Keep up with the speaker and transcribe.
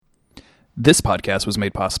This podcast was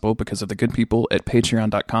made possible because of the good people at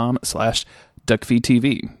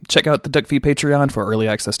patreon.com/DuckFeedTV. Check out the DuckFeed Patreon for early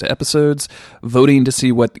access to episodes, voting to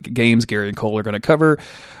see what games Gary and Cole are going to cover,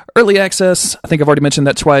 early access. I think I've already mentioned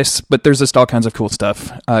that twice, but there's just all kinds of cool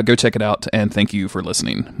stuff. Go check it out, and thank you for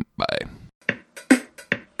listening. Bye.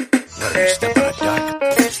 Let her step on a duck.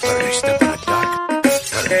 Let her step on a duck.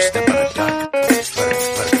 Let her step on a duck. Let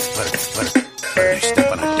her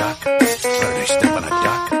step on a duck. Let her step on a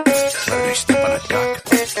duck. Let her step on a duck.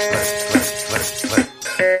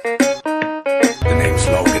 The name's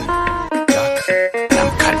Logan. Duck. And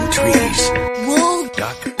I'm cutting trees. Whoa.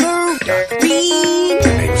 Duck. Duck.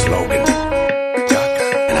 The name's Logan. Duck.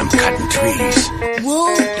 And I'm cutting trees.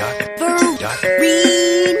 Whoa. Duck. Duck.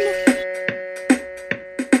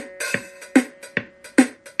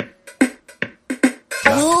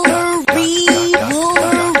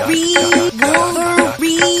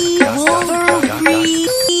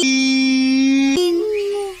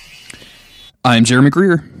 I'm Jeremy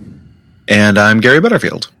Greer. And I'm Gary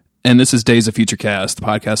Butterfield. And this is Days of Future Cast, the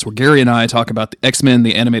podcast where Gary and I talk about the X-Men,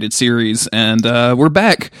 the animated series, and we're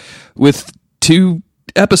back with 2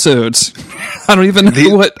 episodes. I don't even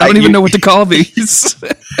know what to call these.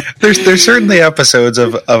 There's certainly episodes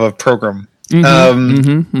of a program. Yeah,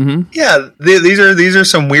 these are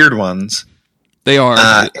some weird ones. They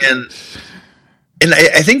are, and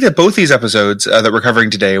I think that both these episodes that we're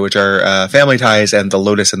covering today, which are Family Ties and The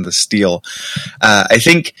Lotus and the Steel, I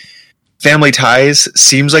think Family Ties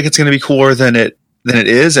seems like it's going to be cooler than it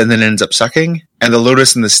is, and then ends up sucking. And The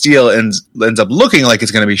Lotus and the Steel ends up looking like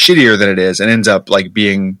it's going to be shittier than it is, and ends up like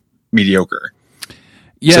being mediocre.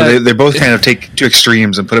 Yeah, so they both kind of take 2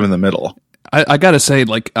 extremes and put them in the middle. I gotta say,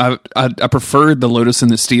 like I preferred The Lotus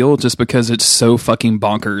and the Steel just because it's so fucking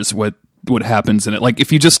bonkers what happens in it. Like,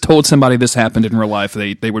 if you just told somebody this happened in real life,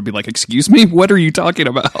 they would be like, "Excuse me, what are you talking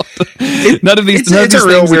about?" None of these things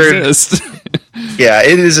exist. Yeah,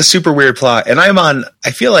 it is a super weird plot, and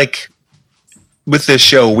I feel like with this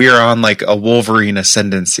show we are on like a Wolverine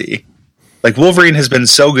ascendancy. Like, Wolverine has been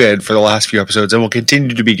so good for the last few episodes and will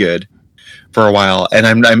continue to be good for a while, and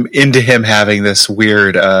I'm into him having this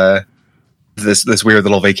weird this weird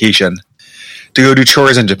little vacation to go do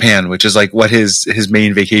chores in Japan, which is like what his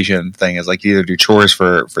main vacation thing is. Like, either do chores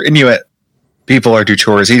for Inuit people or do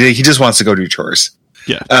chores. He just wants to go do chores.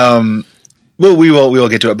 Yeah. Well, we will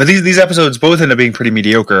get to it. But these episodes both end up being pretty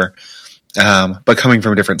mediocre, but coming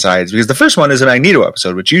from different sides. Because the first one is a Magneto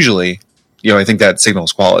episode, which usually, I think that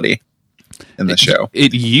signals quality in the show.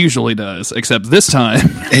 It usually does, except this time.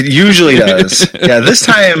 It usually does. Yeah, this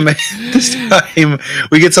time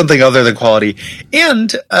we get something other than quality.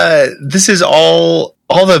 And this is all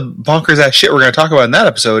the bonkers ass shit we're going to talk about in that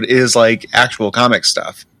episode is like actual comic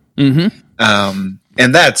stuff. Mm-hmm.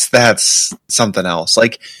 And that's something else.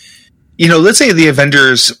 Like, let's say the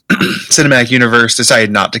Avengers cinematic universe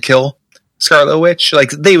decided not to kill Scarlet Witch. Like,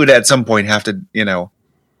 they would at some point have to,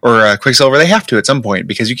 or Quicksilver, they have to at some point,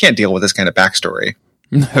 because you can't deal with this kind of backstory.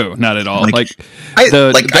 No, not at all. I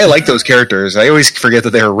like those characters. I always forget that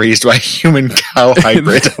they were raised by a human cow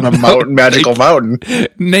hybrid on a magical mountain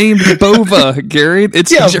named Bova. Gary,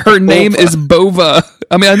 her name is Bova.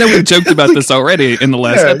 I mean, I know we joked about this already in the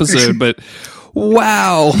last episode, but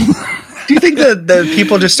wow. Do you think that the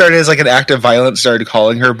people just started as like an act of violence, started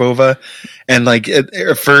calling her Bova, and like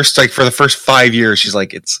at first, like for the first 5 years, she's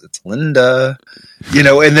like, it's Linda,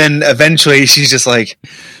 and then eventually she's just like,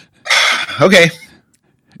 okay,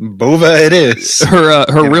 Bova it is.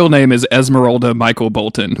 Her real name is Esmeralda Michael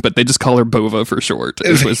Bolton, but they just call her Bova for short.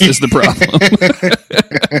 Is the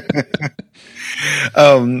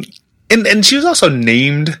problem. And she was also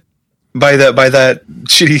named by that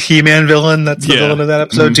shitty He-Man villain that's the villain of that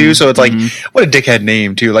episode too. So it's like, what a dickhead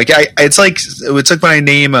name too. Like it's like when I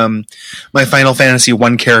name my Final Fantasy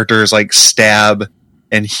 1 characters like Stab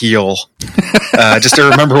and Heal, just to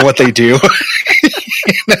remember what they do.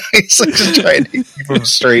 It's like just trying to keep them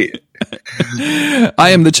straight. I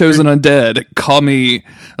am the chosen undead. Call me.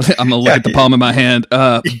 I'm gonna look at the palm of my hand.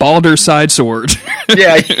 Balder Sidesword.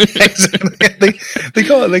 Yeah, exactly.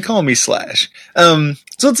 They call me Slash. So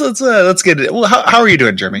let's get it. Well, how are you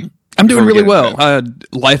doing, Jeremy? I'm doing really well.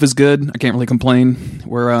 Life is good. I can't really complain.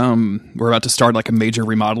 We're about to start like a major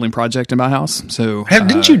remodeling project in my house. So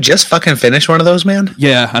didn't you just fucking finish one of those, man?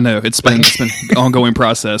 Yeah, I know. It's been an ongoing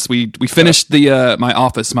process. We finished the my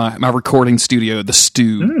office, my recording studio, the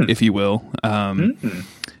stew, if you will.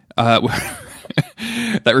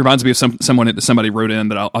 That reminds me of somebody wrote in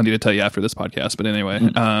that I'll need to tell you after this podcast. But anyway,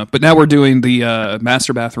 but now we're doing the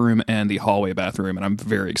master bathroom and the hallway bathroom, and I'm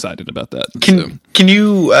very excited about that. Can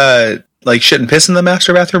you like shit and piss in the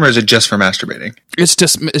master bathroom, or is it just for masturbating? It's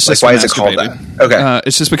just Like, why is it called that? Okay.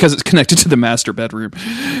 It's just because it's connected to the master bedroom.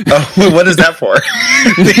 Oh, what is that for?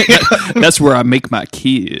 That's where I make my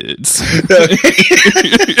kids.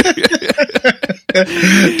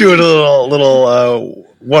 Doing a little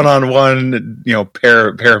one-on-one,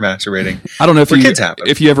 pair masturbating. I don't know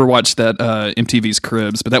if you ever watched that MTV's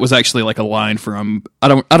Cribs, but that was actually like a line from I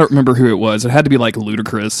don't remember who it was. It had to be like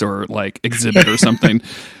Ludacris or like Exhibit or something.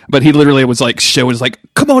 But he literally was like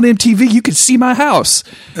come on MTV, you can see my house.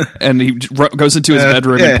 And he goes into his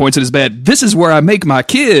bedroom and points at his bed. This is where I make my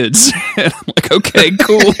kids. And I'm like, okay,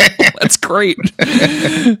 cool, that's great.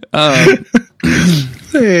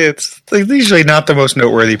 It's like usually not the most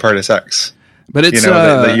noteworthy part of sex. But it's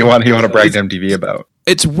that you want to brag to MTV about.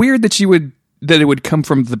 It's weird that it would come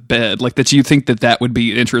from the bed, like that you think that would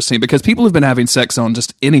be interesting, because people have been having sex on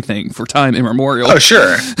just anything for time immemorial. Oh,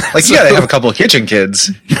 sure. Like, you gotta have a couple of kitchen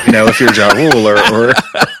kids, if you're Ja Rule or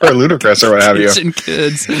Ludacris or what have you. Kitchen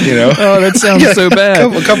kids. Oh, that sounds so bad.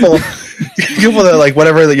 A couple that like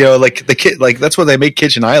whatever, like the kid, like that's what they make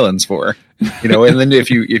kitchen islands for, and then if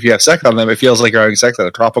you have sex on them, it feels like you're having sex at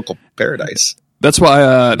a tropical paradise. That's why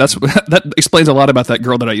that explains a lot about that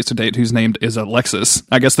girl that I used to date whose name is Alexis.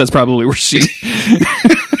 I guess that's probably where she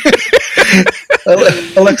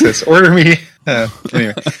Alexis, order me.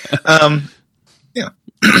 Anyway, yeah.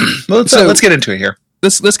 Let's get into it here.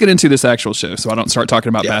 Let's get into this actual show, so I don't start talking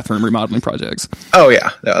about bathroom remodeling projects. Oh yeah,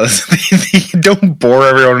 no, don't bore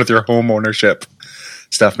everyone with your home ownership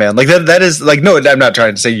stuff, man. Like that is like, no, I'm not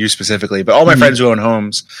trying to say you specifically, but all my friends who own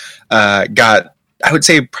homes got, I would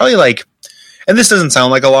say probably like. And this doesn't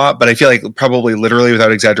sound like a lot, but I feel like probably literally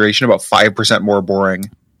without exaggeration, about 5% more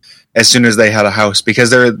boring as soon as they had a house,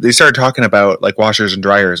 because they started talking about like washers and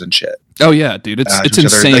dryers and shit. Oh yeah, dude, it's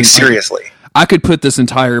insane. Like, seriously. I could put this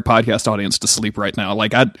entire podcast audience to sleep right now.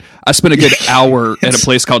 Like I spent a good hour at a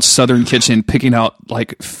place called Southern Kitchen picking out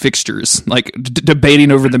like fixtures, like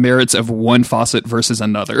debating over the merits of one faucet versus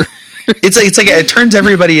another. It's like it turns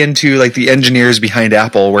everybody into like the engineers behind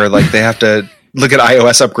Apple, where like they have to look at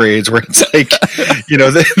iOS upgrades where it's like,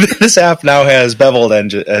 this app now has beveled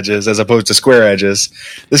edges as opposed to square edges.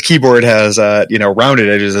 This keyboard has, rounded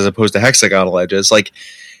edges as opposed to hexagonal edges. Like,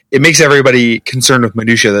 it makes everybody concerned with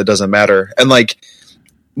minutia that doesn't matter. And like,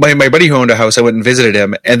 my buddy who owned a house, I went and visited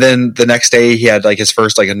him, and then the next day he had like his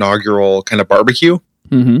first like inaugural kind of barbecue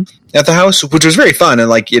at the house, which was very fun. And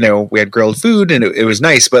like, we had grilled food and it was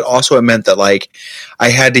nice, but also it meant that like I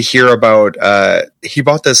had to hear about, he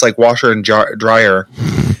bought this like washer and dryer.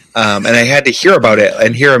 And I had to hear about it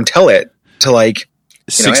and hear him tell it to like,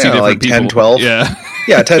 60 different like people. 10, 12. Yeah.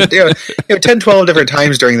 Yeah. 10, 12 different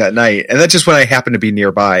times during that night. And that's just when I happened to be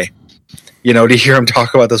nearby, to hear him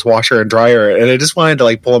talk about this washer and dryer. And I just wanted to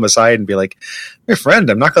like pull him aside and be like, my friend,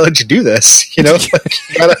 I'm not going to let you do this.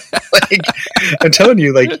 I'm telling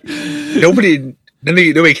you, like, nobody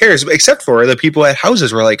cares except for the people at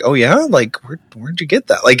houses were like, oh yeah, like where'd you get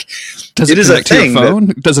that? Like, does it is a thing. Your phone?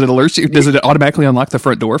 Does it alert you? Does it automatically unlock the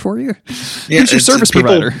front door for you? Yeah, who's your service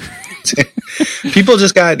provider? People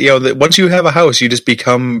just got, once you have a house, you just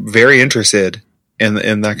become very interested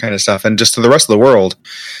in that kind of stuff. And just to the rest of the world,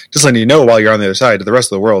 just letting you know while you're on the other side, the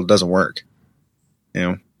rest of the world doesn't work.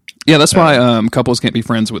 Yeah, that's why couples can't be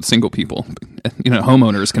friends with single people.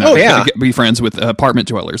 Homeowners cannot be friends with apartment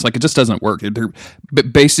dwellers. Like, it just doesn't work. They're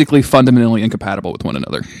basically fundamentally incompatible with one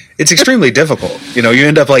another. It's extremely difficult. You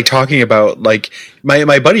end up like talking about like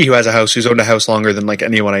my buddy who has a house, who's owned a house longer than like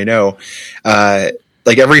anyone I know.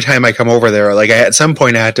 Like every time I come over there, like at some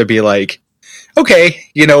point I had to be like, okay,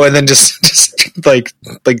 and then just like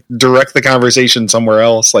direct the conversation somewhere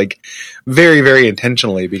else, like very, very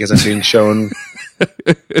intentionally, because I'm being shown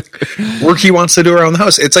work he wants to do around the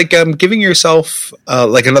house. It's like giving yourself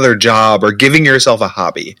like another job or giving yourself a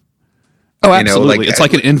hobby. Oh, absolutely! It's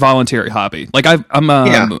like an involuntary hobby. Like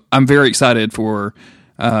I'm very excited for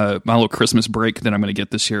my little Christmas break that I'm going to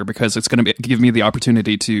get this year, because it's going to give me the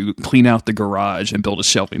opportunity to clean out the garage and build a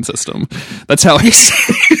shelving system. That's how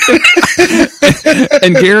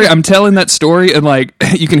And Gary, I'm telling that story, and like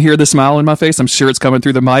you can hear the smile on my face. I'm sure it's coming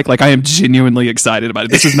through the mic. Like, I am genuinely excited about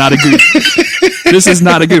it. This is not a goof. This is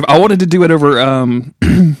not a goof. I wanted to do it over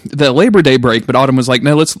the Labor Day break, but Autumn was like,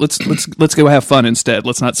 "No, let's go have fun instead.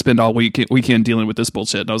 Let's not spend all weekend dealing with this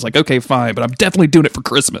bullshit." And I was like, "Okay, fine, but I'm definitely doing it for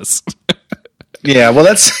Christmas." Yeah, well,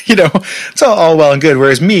 that's, it's all well and good.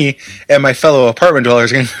 Whereas me and my fellow apartment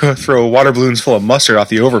dwellers are going to go throw water balloons full of mustard off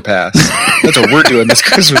the overpass. That's what we're doing this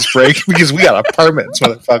Christmas break because we got apartments,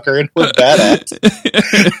 motherfucker, and we're badass.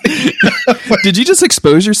 Did you just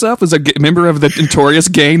expose yourself as a member of the notorious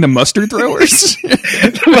gang, the Mustard Throwers?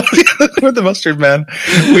 We're the mustard men.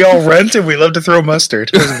 We all rent and we love to throw mustard.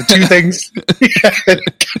 Those are the two things we have in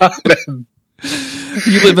common.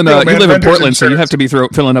 You live in Portland, so you have to be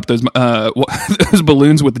filling up those those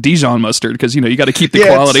balloons with Dijon mustard because you got to keep the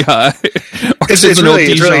quality high. It's really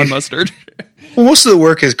Dijon mustard. Well, most of the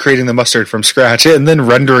work is creating the mustard from scratch and then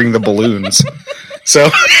rendering the balloons. So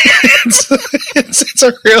it's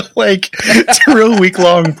a real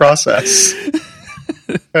week-long process.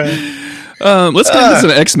 Let's get into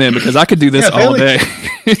some X-Men because I could do this all day.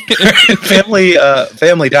 Family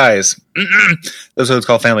Ties. That's what it's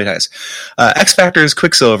called, Family Ties. X-Factor's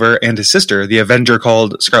Quicksilver and his sister, the Avenger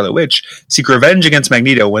called Scarlet Witch, seek revenge against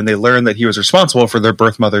Magneto when they learn that he was responsible for their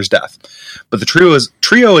birth mother's death. But the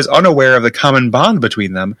trio is unaware of the common bond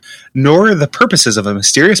between them, nor the purposes of the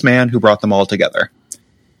mysterious man who brought them all together.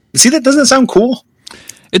 See, that doesn't sound cool?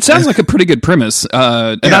 It sounds like a pretty good premise.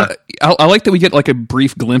 I like that we get like a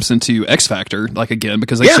brief glimpse into X-Factor, like again,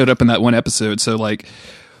 because they showed up in that one episode. So like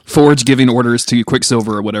Forge giving orders to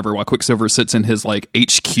Quicksilver or whatever, while Quicksilver sits in his like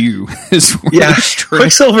HQ.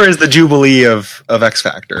 Quicksilver is the Jubilee of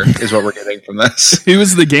X-Factor, is what we're getting from this. Who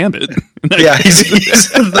is the Gambit?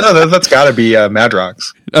 That's got to be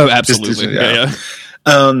Madrox. Oh, absolutely.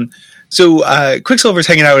 So Quicksilver's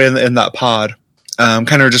hanging out in that pod.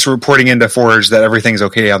 Kind of just reporting into Forge that everything's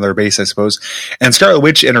okay on their base, I suppose. And Scarlet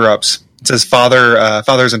Witch interrupts. It says,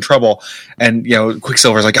 "Father's in trouble." And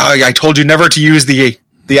Quicksilver's like, "Oh, I told you never to use the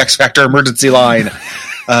X-Factor emergency line."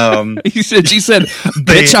 She said,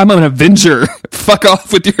 "Bitch, I'm an Avenger. Fuck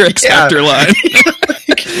off with your X-Factor line."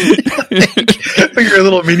 Like your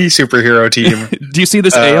little mini superhero team. Do you see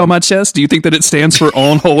this A on my chest? Do you think that it stands for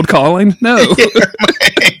on hold calling? No.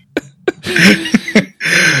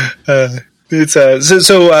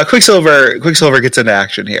 Quicksilver gets into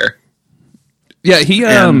action here. Yeah, he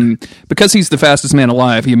because he's the fastest man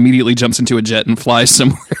alive, he immediately jumps into a jet and flies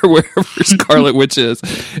somewhere wherever Scarlet Witch is.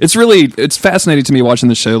 It's fascinating to me watching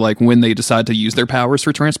the show, like when they decide to use their powers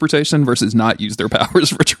for transportation versus not use their powers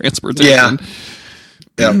for transportation. Yeah.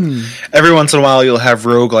 Every once in a while, you'll have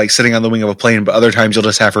Rogue like sitting on the wing of a plane, but other times you'll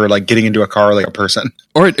just have her like getting into a car like a person,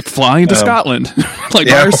 or flying to Scotland,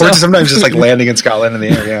 or sometimes just like landing in Scotland in the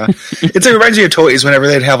air. Yeah, it reminds me of toys. Whenever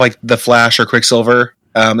they'd have like the Flash or Quicksilver,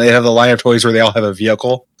 they have the line of toys where they all have a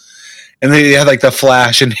vehicle, and they had like the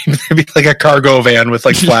Flash, and it'd be like a cargo van with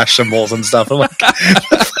like Flash symbols and stuff. I'm like,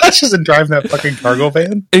 the Flash isn't driving that fucking cargo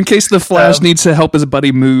van. In case the Flash needs to help his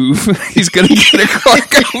buddy move, he's gonna get a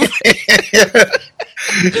cargo van.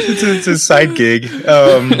 It's a side gig.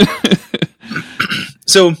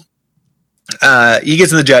 So he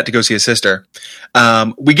gets in the jet to go see his sister.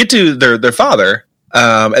 We get to their father,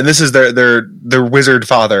 and this is their wizard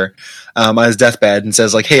father on his deathbed, and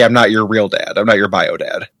says like, "Hey, I'm not your real dad. I'm not your bio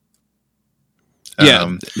dad."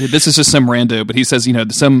 This is just some rando, but he says,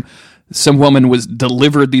 some woman was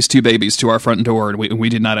delivered these two babies to our front door, and we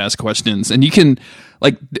did not ask questions. And you can,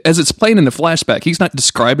 like, as it's playing in the flashback, he's not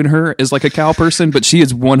describing her as like a cow person, but she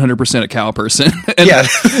is 100% a cow person. And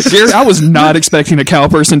Gary, I was not expecting a cow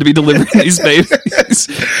person to be delivering these babies.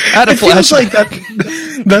 At a flashback,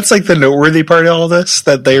 like that's like the noteworthy part of all this,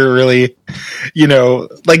 that they're really,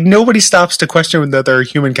 like nobody stops to question that they're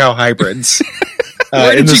human cow hybrids.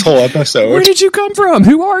 In this whole episode. Where did you come from?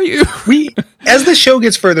 Who are you? As the show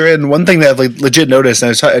gets further in, one thing that I've legit noticed,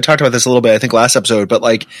 and I talked about this a little bit, I think last episode, but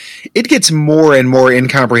like it gets more and more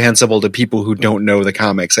incomprehensible to people who don't know the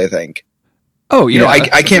comics, I think. Oh, yeah.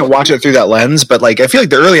 I can't watch it through that lens, but like I feel like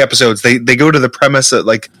the early episodes, they go to the premise that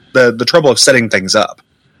like the trouble of setting things up.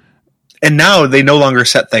 And now they no longer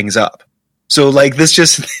set things up. So like this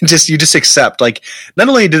just you just accept, like, not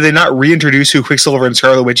only do they not reintroduce who Quicksilver and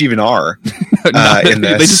Scarlet Witch even are in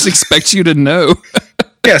this, they just expect you to know.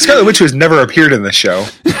 Yeah, Scarlet Witch has never appeared in this show.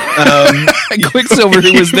 Quicksilver,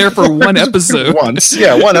 who was there for one episode. One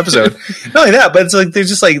episode. Not only that, but it's like they're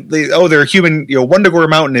just like they're human. Wundagore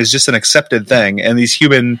Mountain is just an accepted thing, and these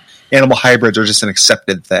human animal hybrids are just an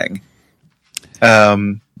accepted thing.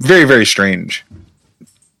 Very, very strange.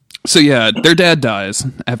 So yeah, their dad dies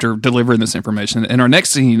after delivering this information. In our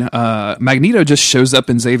next scene, Magneto just shows up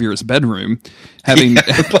in Xavier's bedroom, having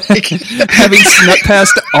snuck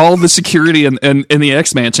past all the security in the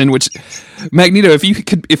X Mansion. Which, Magneto, if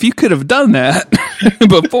you could have done that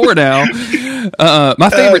before now.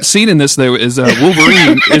 My favorite scene in this though is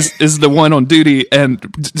Wolverine is the one on duty, and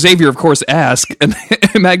Xavier of course asks, and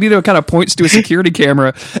Magneto kind of points to a security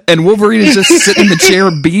camera, and Wolverine is just sitting in the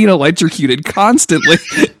chair being electrocuted constantly.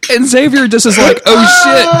 And Xavier just is like,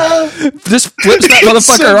 oh shit, just flips that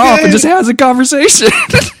motherfucker so off and good. just has a conversation.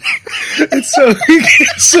 It's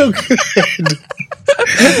so good.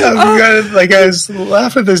 I was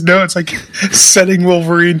laughing at this note. It's like setting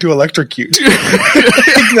Wolverine to electrocute.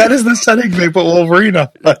 That is the setting they put Wolverine on.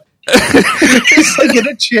 He's like in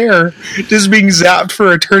a chair, just being zapped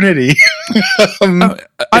for eternity.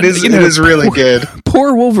 It is really good.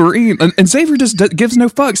 Poor Wolverine. And Xavier just gives no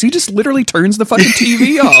fucks. He just literally turns the fucking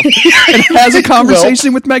TV off and has a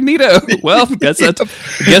conversation with Magneto. Well, guess he's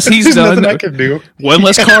There's done. nothing I can do. One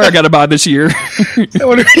less car I got to buy this year. I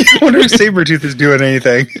wonder if Sabretooth is doing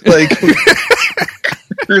anything. Like,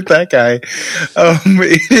 hurt that guy.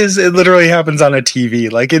 It literally happens on a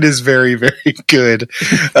TV. Like, it is very, very good.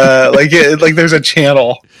 Like there's a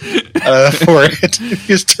channel for it. You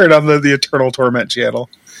just turn on the Eternal Torment channel.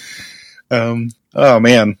 Oh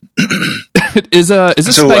man. Is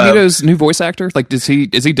this Magneto's new voice actor? Like, is he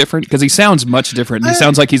different? Because he sounds much different. He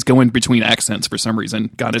sounds like he's going between accents for some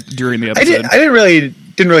reason. Got it during the episode. I didn't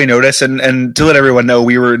really notice, and to let everyone know,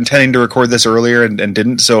 we were intending to record this earlier and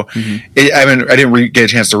didn't. So I didn't get a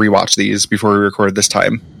chance to rewatch these before we recorded this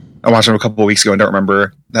time. I watched them a couple of weeks ago and don't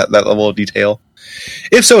remember that level of detail.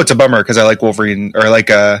 If so, it's a bummer because I like Wolverine, or I like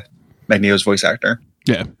Magneto's voice actor.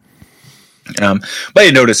 Yeah. But I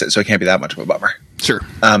didn't notice it, so it can't be that much of a bummer. Sure.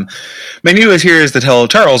 Magneto is here to tell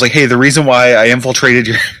Charles, like, hey, the reason why I infiltrated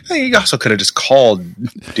your... You also could have just called,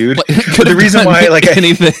 dude. The reason why, like,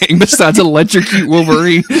 anything besides electrocute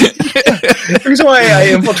Wolverine. The reason why I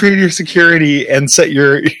infiltrated your security and set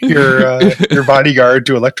your bodyguard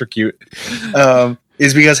to electrocute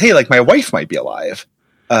is because, hey, like, my wife might be alive.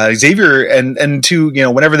 Xavier and to,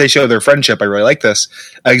 whenever they show their friendship, I really like this.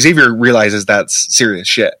 Xavier realizes that's serious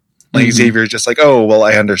shit. Like, Xavier's just like, oh, well,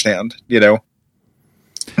 I understand,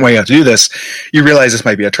 why you have to do this. You realize this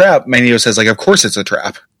might be a trap. Magneto says, like, of course it's a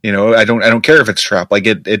trap. I don't care if it's a trap. Like,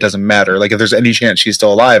 it doesn't matter. Like, if there's any chance she's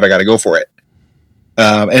still alive, I got to go for it.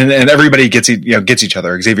 And everybody gets each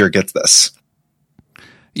other. Xavier gets this.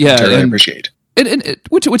 Yeah. Which I really appreciate.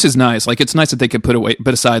 Which is nice. Like, it's nice that they could put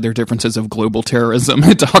aside their differences of global terrorism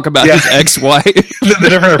and talk about his ex-wife. the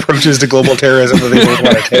different approaches to global terrorism that they both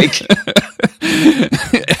want to take.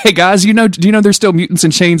 Hey guys, do you know there's still mutants in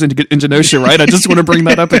chains in Genosha, right? I just want to bring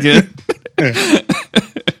that up again.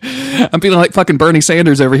 I'm feeling like fucking Bernie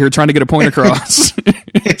Sanders over here trying to get a point across.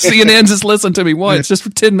 CNN, just listen to me once, just for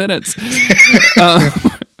 10 minutes.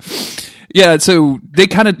 Yeah, so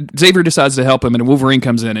Xavier decides to help him, and Wolverine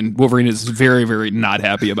comes in, and Wolverine is very, very not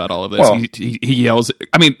happy about all of this. Well, he yells,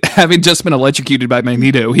 I mean, having just been electrocuted by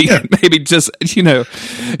Magneto, he maybe just,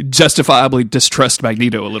 justifiably distrust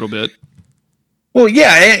Magneto a little bit. Well,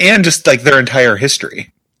 yeah, and just like their entire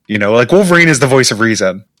history. Like Wolverine is the voice of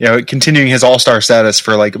reason, continuing his all-star status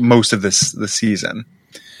for like most of this season.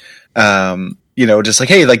 Just like,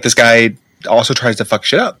 hey, like this guy also tries to fuck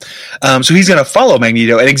shit up. So he's going to follow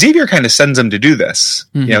Magneto, and Xavier kind of sends him to do this.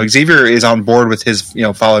 Mm-hmm. Xavier is on board with his,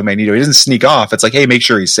 following Magneto. He doesn't sneak off. It's like, hey, make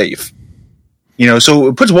sure he's safe. So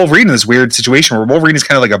it puts Wolverine in this weird situation where Wolverine is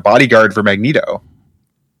kind of like a bodyguard for Magneto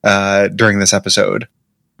during this episode.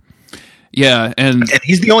 Yeah, and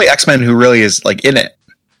he's the only X-Men who really is like in it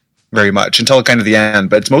very much until kind of the end.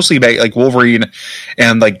 But it's mostly like Wolverine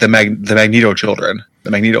and like the Magneto children, the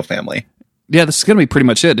Magneto family. Yeah, this is going to be pretty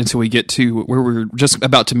much it until we get to where we're just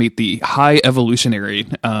about to meet the High Evolutionary,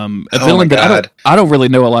 a villain that I don't really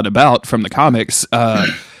know a lot about from the comics,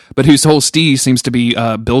 but whose whole steez seems to be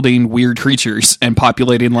building weird creatures and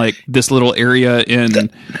populating like this little area in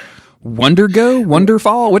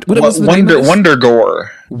Wonderfall. What was the name of this?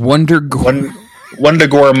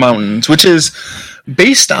 Wondergore Mountains, which is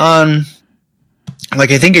based on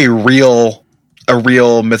like I think a real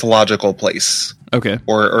mythological place. Okay.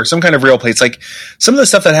 Or some kind of real place. Like some of the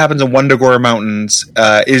stuff that happens in Wondergore Mountains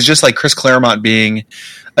is just like Chris Claremont being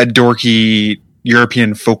a dorky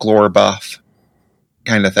European folklore buff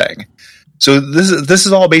kind of thing. So this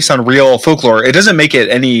is all based on real folklore. It doesn't make it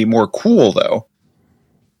any more cool though.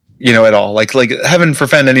 At all. Like heaven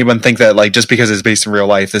forfend anyone think that like just because it's based in real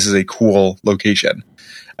life, this is a cool location.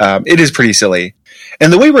 It is pretty silly.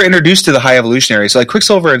 And the way we're introduced to the High Evolutionary, so like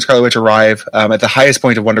Quicksilver and Scarlet Witch arrive at the highest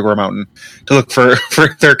point of Wondergore Mountain to look for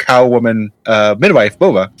their cow woman midwife,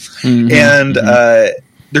 Bova. Mm-hmm, and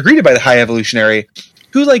they're greeted by the High Evolutionary,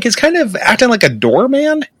 who like is kind of acting like a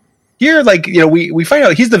doorman. Here, like, we find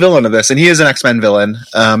out he's the villain of this, and he is an X-Men villain,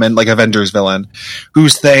 and like Avengers villain,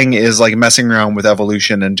 whose thing is like messing around with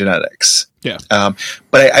evolution and genetics. Yeah.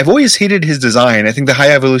 But I've always hated his design. I think the High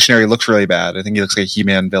Evolutionary looks really bad. I think he looks like a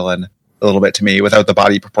He-Man villain a little bit to me without the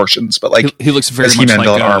body proportions, but like he looks very much He-Man like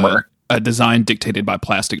villain armor. a design dictated by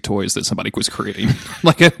plastic toys that somebody was creating.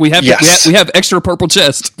 Like we have extra purple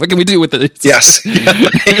chest. What can we do with it? Yes. Give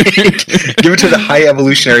it to the High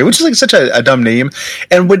Evolutionary, which is like such a dumb name.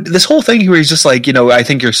 And with this whole thing where he's just like, I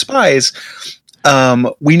think you're spies.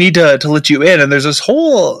 We need to let you in. And there's this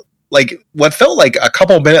whole, like, what felt like a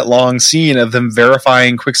couple minute long scene of them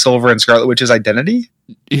verifying Quicksilver and Scarlet Witch's identity.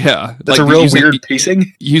 Yeah. That's a real weird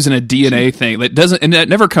pacing. Using a DNA thing that doesn't, and that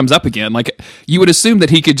never comes up again. Like, you would assume that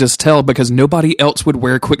he could just tell because nobody else would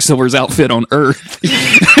wear Quicksilver's outfit on Earth.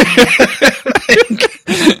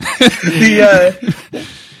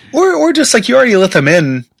 Or just like you already let them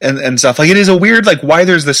in and stuff. Like, it is a weird, like, why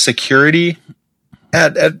there's this security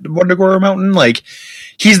at Wundagore Mountain. Like,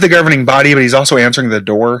 he's the governing body, but he's also answering the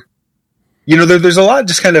door. There's a lot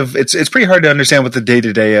just kind of, it's pretty hard to understand what the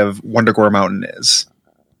day-to-day of Wundagore Mountain is.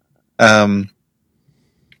 But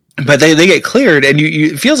they get cleared, and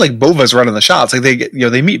it feels like Bova's running the shots. Like,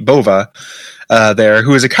 they meet Bova there,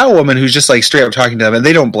 who is a cow woman who's just like straight up talking to them, and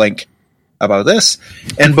they don't blink about this.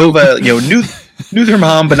 And Bova, knew their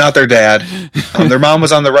mom, but not their dad. Their mom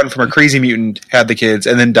was on the run from a crazy mutant, had the kids,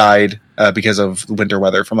 and then died because of winter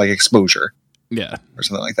weather from like exposure. Yeah. Or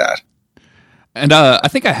something like that. And I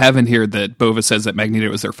think I have in here that Bova says that Magneto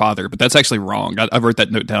is their father, but that's actually wrong. I wrote that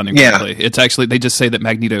note down incorrectly. Yeah. It's actually, they just say that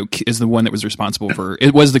Magneto is the one that was responsible for,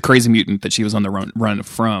 it was the crazy mutant that she was on the run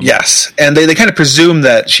from. Yes. And they kind of presume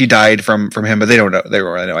that she died from him, but they don't know. They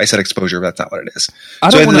don't really know. I said exposure, but that's not what it is.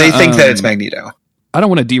 They think that it's Magneto. I don't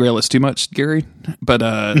want to derail us too much, Gary, but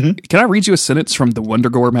can I read you a sentence from the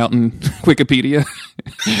Wundagore Mountain Wikipedia?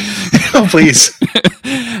 Oh, please.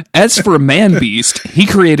 As for Man-Beast, he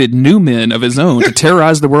created new men of his own to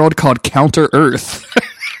terrorize the world called Counter-Earth.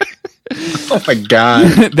 Oh my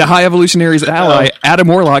God. The High Evolutionary's ally, Adam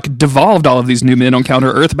Warlock, devolved all of these new men on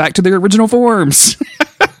Counter-Earth back to their original forms.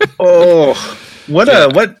 Oh,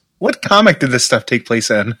 what comic did this stuff take place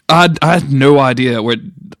in? I had no idea.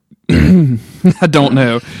 I don't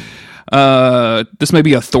know. This may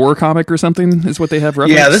be a Thor comic or something, is what they have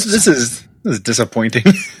referenced. Yeah, this is disappointing.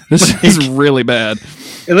 This is really bad.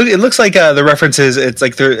 It looks like the references, it's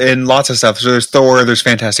like they're in lots of stuff. So there's Thor, there's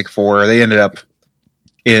Fantastic Four. They ended up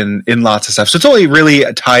in lots of stuff. So it's only really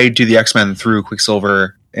tied to the X-Men through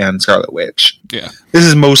Quicksilver and Scarlet Witch. Yeah. This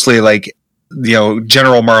is mostly like,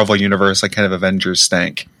 general Marvel universe, like kind of Avengers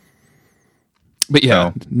stank. But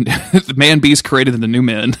yeah, the Man-Beast created the new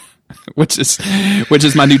men. Which is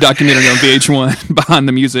my new documentary on VH1 behind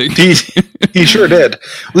the music. He sure did.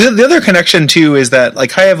 The other connection too is that like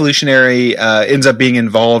High Evolutionary ends up being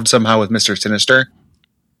involved somehow with Mr. Sinister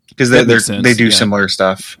because they do similar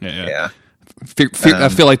stuff. Yeah. I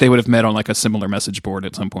feel like they would have met on like a similar message board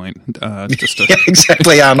at some point. Yeah,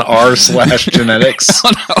 exactly, on r/genetics.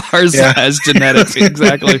 On r/genetics,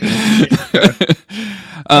 exactly.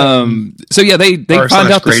 So yeah, they find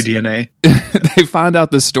out gray DNA. They find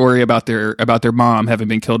out the story about their mom having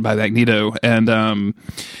been killed by Magneto, and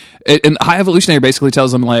High Evolutionary basically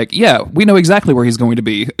tells them like, yeah, we know exactly where he's going to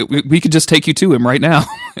be. We could just take you to him right now,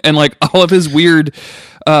 and like all of his weird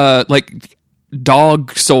like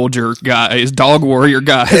dog soldier guys, dog warrior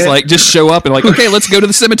guys, like just show up and like, okay, let's go to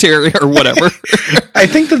the cemetery or whatever. I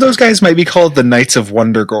think that those guys might be called the Knights of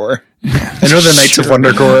Wundagore. I know the Knights of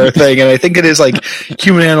Wundagore are a thing, and I think it is like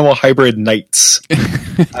human animal hybrid knights.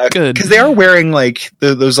 Good, because they are wearing like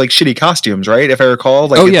those like shitty costumes, right? If I recall.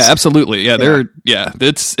 Like, yeah, absolutely. Yeah,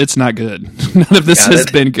 it's not good. None of this has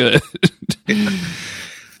been good.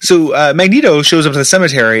 So Magneto shows up to the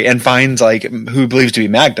cemetery and finds like who he believes to be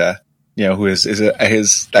Magda. Who is his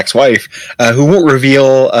ex-wife, who won't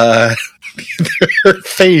reveal her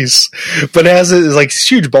face, but has his like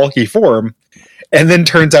huge bulky form, and then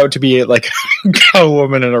turns out to be like a cow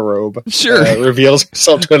woman in a robe. Sure, reveals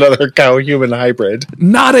herself to another cow human hybrid.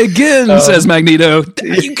 Not again, says Magneto.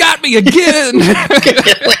 You got me again. I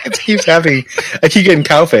keep getting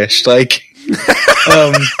cowfished. Like,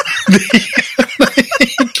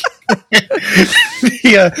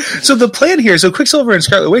 so the plan here, so Quicksilver and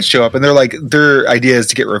Scarlet Witch show up, and they're like, their idea is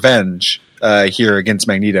to get revenge here against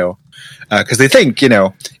Magneto, because they think it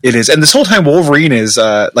is. And this whole time Wolverine is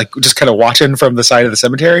like just kind of watching from the side of the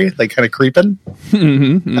cemetery, like kind of creeping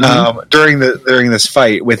during this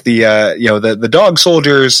fight with the the dog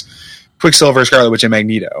soldiers, Quicksilver, Scarlet Witch, and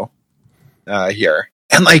Magneto here.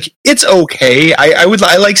 And like, it's okay. I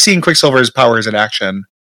like seeing Quicksilver's powers in action.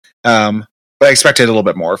 But I expected a little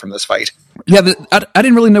bit more from this fight. Yeah, I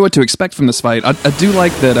didn't really know what to expect from this fight. I do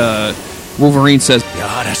like that Wolverine says, "You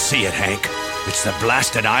ought to see it, Hank. It's the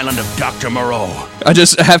blasted island of Dr. Moreau. I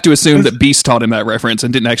just have to assume that Beast taught him that reference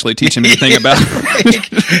and didn't actually teach him anything about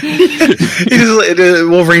it.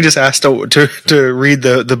 Wolverine just asked to read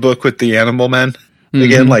the book with the Animal Man.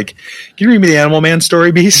 Again, like, can you read me the Animal Man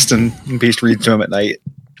story, Beast? And Beast reads to him at night.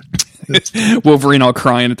 Wolverine all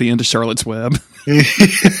crying at the end of Charlotte's Web.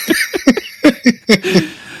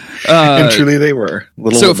 And truly they were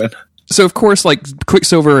little women. So of course, like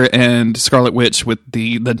Quicksilver and Scarlet Witch with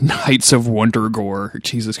the Knights of Wondergore.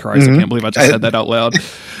 Jesus Christ, I can't believe I just said that out loud.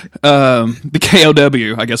 The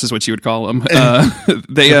KOW, I guess is what you would call them.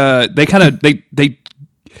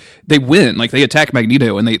 They win, like they attack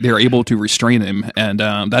Magneto and they're able to restrain him, and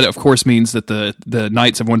that of course means that the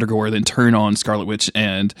Knights of Wondergore then turn on Scarlet Witch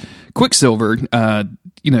and Quicksilver,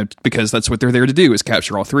 because that's what they're there to do, is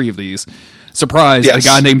capture all three of these. Surprise! Yes. A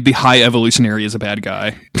guy named the High Evolutionary is a bad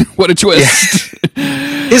guy. What a twist!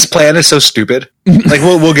 Yeah. His plan is so stupid. Like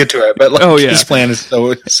we'll get to it, but his plan is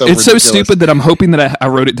so it's ridiculous. so stupid that I'm hoping that I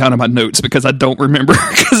wrote it down in my notes because I don't remember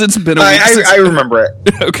because it's been a week. I remember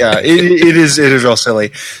it. Okay. Yeah, it is real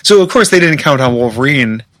silly. So of course they didn't count on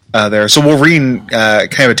Wolverine there. So Wolverine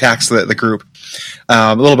kind of attacks the group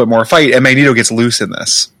a little bit more fight, and Magneto gets loose in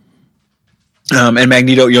this. And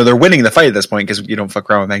Magneto, they're winning the fight at this point because you don't fuck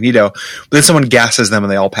around with Magneto. But then someone gasses them and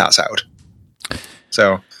they all pass out.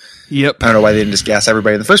 So, yep. I don't know why they didn't just gas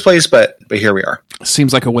everybody in the first place, but here we are.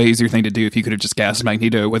 Seems like a way easier thing to do if you could have just gassed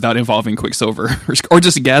Magneto without involving Quicksilver, or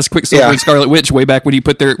just gas Quicksilver and Scarlet Witch way back when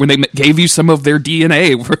when they gave you some of their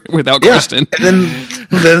DNA without question. And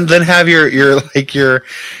then have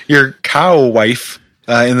your cow wife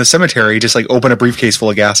in the cemetery just like open a briefcase full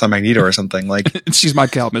of gas on Magneto or something like. She's my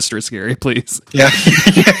cow, Mr. Scary, please. Yeah,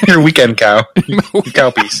 your weekend cow, your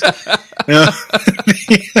cow piece.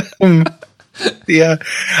 Yeah,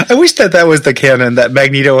 I wish that was the canon, that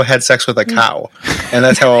Magneto had sex with a cow, and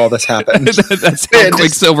that's how all this happened. That's how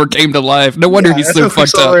Quicksilver came to life. No wonder he's so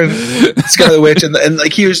fucked up. And Scarlet Witch, and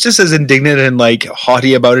like he was just as indignant and like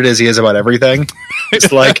haughty about it as he is about everything.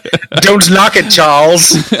 It's like, don't knock it,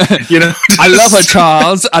 Charles. I love her,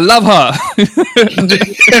 Charles. I love her.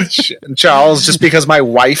 Charles, just because my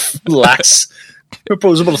wife lacks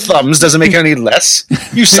opposable thumbs doesn't make her any less.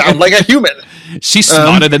 You sound like a human. She's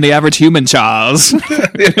smarter than the average human, Charles.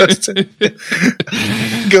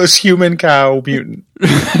 Goes human, cow, mutant.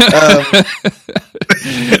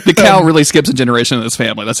 The cow really skips a generation in this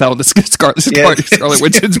family. That's how the Scarlet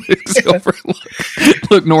Witch and Quicksilver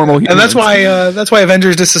look normal humans. And that's why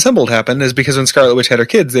Avengers Disassembled happened, is because when Scarlet Witch had her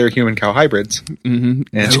kids, they were human cow hybrids. Mm-hmm.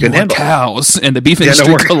 And she couldn't handle cows, and the beef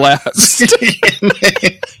industry collapsed.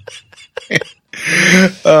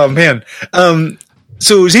 Oh, man.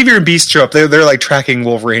 So Xavier and Beast show up. They're like tracking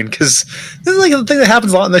Wolverine, because this is like a thing that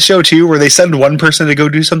happens a lot in the show too, where they send one person to go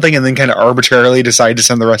do something and then kind of arbitrarily decide to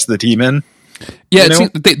send the rest of the team in. Yeah,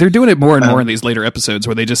 they're doing it more and more in these later episodes,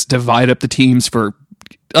 where they just divide up the teams for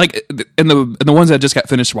like, and the ones that I just got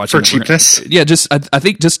finished watching for cheapness. Yeah, I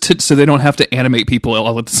think so they don't have to animate people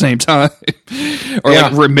all at the same time, or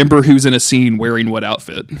like remember who's in a scene wearing what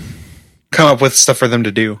outfit. Come up with stuff for them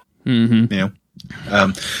to do. Mm-hmm.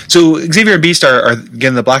 So Xavier and Beast are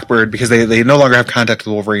again the Blackbird, because they no longer have contact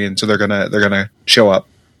with Wolverine, so they're gonna show up,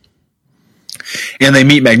 and they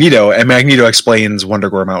meet Magneto, and Magneto explains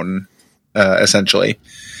Wondergore Mountain, essentially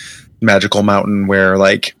magical mountain where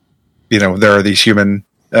there are these human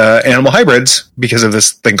animal hybrids because of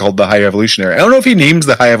this thing called the High Evolutionary. I don't know if he names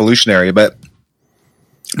the High Evolutionary, but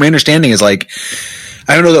my understanding is I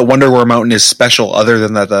don't know that Wondergore Mountain is special, other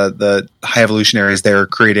than that the High Evolutionary is there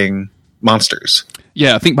creating monsters.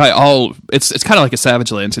 Yeah, I think it's kind of like a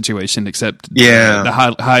Savage Land situation, except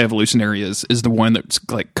the high Evolutionary is the one that's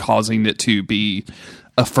like causing it to be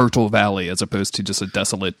a fertile valley as opposed to just a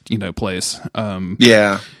desolate place.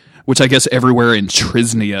 Which I guess everywhere in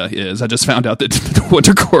Trisnia is. I just found out that the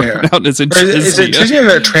Wondergore Mountain is in Trisnia. Is it Trisnia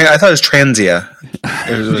or I thought it was Transia.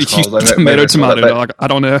 Tomato, dog. I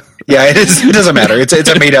don't know. Yeah, it is. It doesn't matter. It's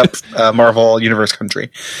a made up Marvel Universe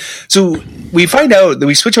country. So we find out that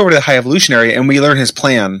we switch over to the High Evolutionary and we learn his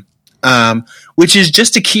plan, which is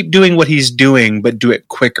just to keep doing what he's doing, but do it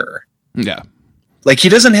quicker. Yeah. Like he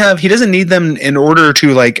doesn't need them in order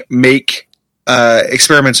to make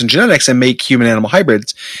experiments in genetics and make human animal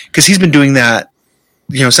hybrids, because he's been doing that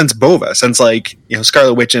since Bova, since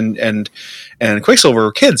Scarlet Witch and Quicksilver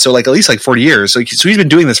were kids, so at least 40 years. So he's been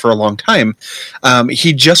doing this for a long time.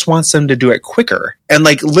 He just wants them to do it quicker, and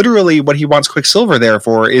literally what he wants Quicksilver there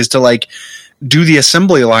for is to do the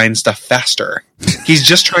assembly line stuff faster. He's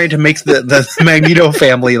just trying to make the Magneto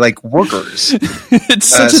family workers. It's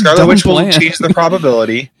such a Scarlet dumb Witch plan. will change the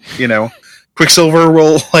probability, Quicksilver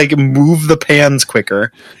will like move the pans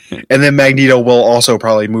quicker, and then Magneto will also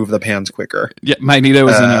probably move the pans quicker. Yeah, Magneto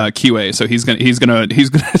is in QA, so he's gonna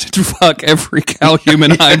fuck every cow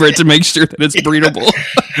human hybrid to make sure that it's breedable.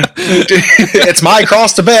 It's my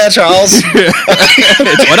cross to bear, Charles.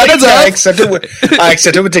 It's what I deserve. I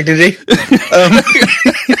accept it with dignity.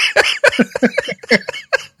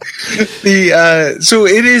 So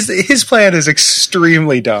it is, his plan is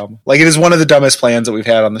extremely dumb. Like, it is one of the dumbest plans that we've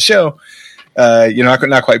had on the show.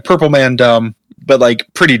 Not quite Purple Man dumb, but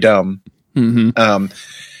like pretty dumb. Mm-hmm.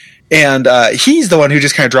 And he's the one who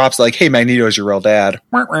just kind of drops like, "Hey, Magneto is your real dad."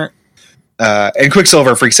 And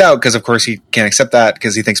Quicksilver freaks out because, of course, he can't accept that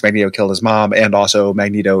because he thinks Magneto killed his mom, and also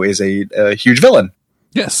Magneto is a huge villain.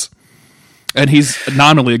 Yes. And he's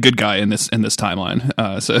not only a good guy in this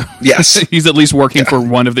timeline, so yes, he's at least working for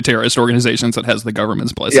one of the terrorist organizations that has the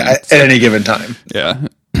government's blessing. Yeah, at any given time. Yeah.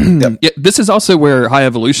 Yep. Yeah, this is also where High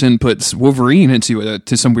Evolution puts Wolverine into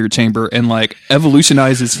some weird chamber and like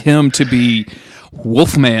evolutionizes him to be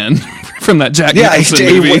Wolfman from that Jack Nicholson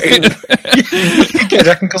movie.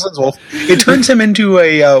 Jack Nicholson's wolf. It turns him into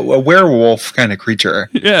a werewolf kind of creature.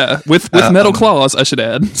 Yeah, with metal claws, I should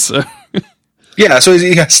add. So. Yeah, so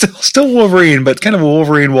he's still Wolverine, but kind of a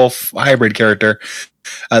Wolverine wolf hybrid character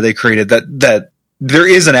they created that there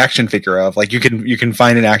is an action figure of. Like, you can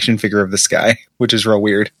find an action figure of this guy, which is real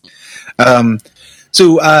weird.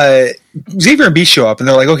 So Xavier and Beast show up, and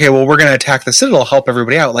they're like, "Okay, well, we're going to attack the Citadel, help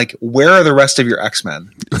everybody out. Like, where are the rest of your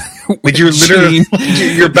X-Men? Like, you're literally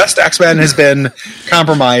your best X-Men has been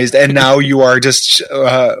compromised, and now you are just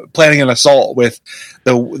planning an assault with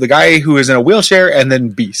the guy who is in a wheelchair, and then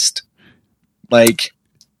Beast. Like,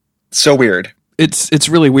 so weird." It's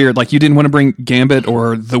really weird. Like, you didn't want to bring Gambit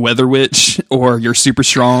or the Weather Witch or your super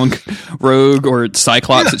strong Rogue or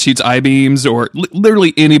Cyclops that shoots I-beams or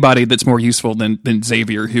literally anybody that's more useful than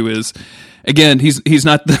Xavier, who is, again, he's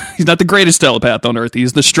not the greatest telepath on Earth.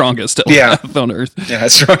 He's the strongest telepath on Earth. Yeah,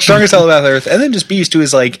 strongest telepath on Earth. And then just Beast, who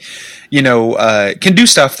is like, can do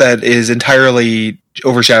stuff that is entirely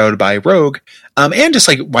overshadowed by Rogue. And just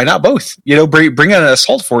like, why not both? Bring an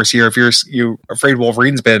assault force here if you're afraid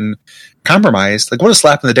Wolverine's been compromised. Like, what a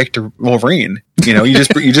slap in the dick to Wolverine. You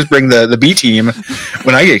just bring the B team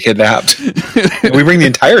when I get kidnapped. We bring the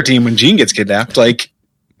entire team when Jean gets kidnapped. Like,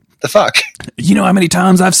 the fuck? You know how many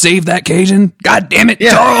times I've saved that Cajun? God damn it,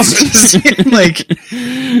 Charles! Like,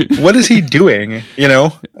 what is he doing?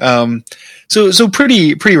 So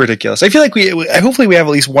pretty ridiculous. I feel like hopefully we have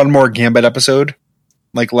at least one more Gambit episode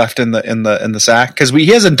like left in the sack, because he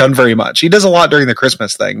hasn't done very much. He does a lot during the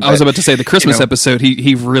Christmas thing. I was about to say the Christmas episode.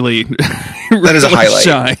 He really that is a highlight.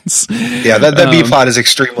 Shines. Yeah, that B plot is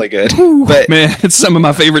extremely good. But man, it's some of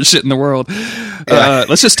my favorite shit in the world. Yeah.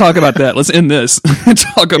 Let's just talk about that. Let's end this.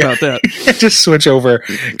 Talk about that. Just switch over.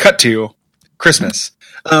 Cut to Christmas.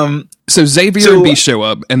 So Xavier and Beast show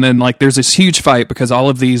up, and then like there's this huge fight because all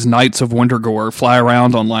of these Knights of Wondergore fly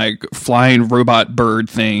around on like flying robot bird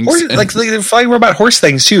things, like they're flying robot horse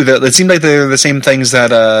things too. That seem like they're the same things that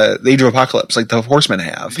the Age of Apocalypse, like the Horsemen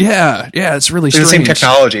have. Yeah, it's really strange. The same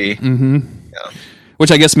technology. Mm-hmm. Yeah.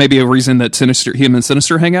 Which I guess may be a reason that him and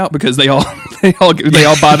Sinister hang out, because they all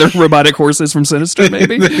buy their robotic horses from Sinister.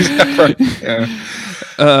 Maybe. Yeah.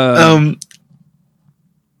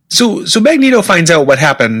 So Magneto finds out what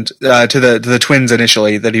happened to the twins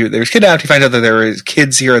initially, that they were kidnapped. He finds out that there were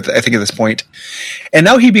kids here, I think, at this point. And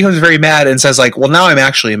now he becomes very mad and says, like, well, now I'm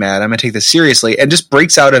actually mad. I'm going to take this seriously, and just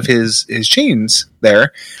breaks out of his chains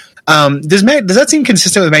there. Does that seem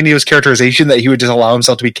consistent with Magneto's characterization that he would just allow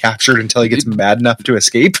himself to be captured until he gets mad enough to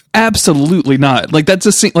escape? Absolutely not. Like, that's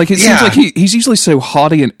seems like he's usually so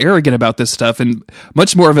haughty and arrogant about this stuff, and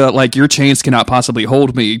much more of a like, your chains cannot possibly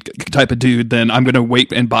hold me type of dude than I'm going to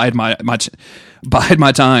wait and bide my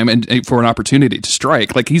time and for an opportunity to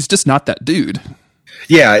strike. Like, he's just not that dude.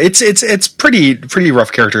 Yeah, it's pretty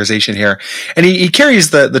rough characterization here, and he carries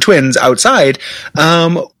the twins outside,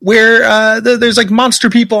 where there's like monster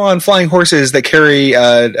people on flying horses that carry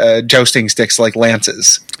jousting sticks like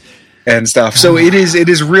lances and stuff. So it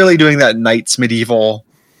is really doing that knights medieval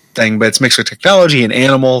thing, but it's mixed with technology and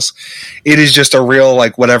animals. It is just a real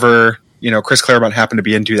like whatever Chris Claremont happened to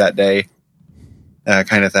be into that day.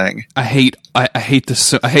 Kind of thing. I hate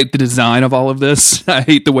this. I hate the design of all of this. I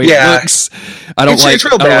hate the way it looks. I don't like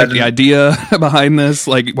the idea behind this.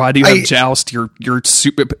 Like, why do you have joust? You're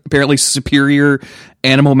apparently superior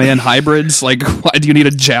animal man hybrids. Like, why do you need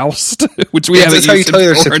a joust? Which we haven't. That's how you tell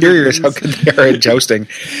they're superior. How good they are at jousting.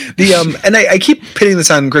 And I keep pitting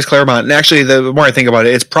this on Chris Claremont. And actually, the more I think about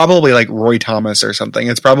it, it's probably like Roy Thomas or something.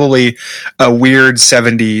 It's probably a weird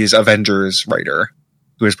 70s Avengers writer.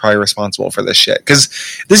 who is probably responsible for this shit. Because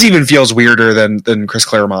this even feels weirder than Chris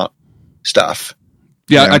Claremont stuff.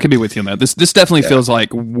 Yeah, I could be with you on that. This definitely feels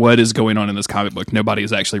like what is going on in this comic book. Nobody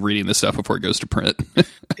is actually reading this stuff before it goes to print.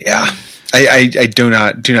 Yeah, I do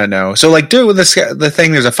not know. So like, the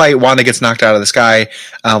thing. There's a fight. Wanda gets knocked out of the sky,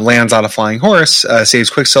 lands on a flying horse, saves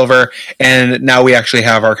Quicksilver, and now we actually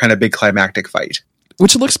have our kind of big climactic fight,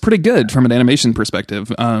 which looks pretty good from an animation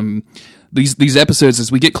perspective. These episodes, as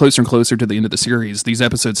we get closer and closer to the end of the series, these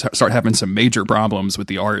episodes start having some major problems with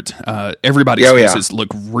the art. Everybody's faces look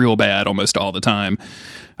real bad almost all the time.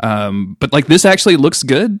 But like this actually looks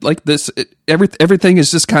good. Like this, everything is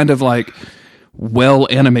just kind of like well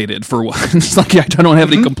animated for once. Like I don't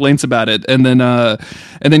have any complaints about it. And then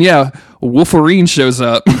Wolverine shows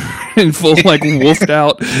up in full like wolfed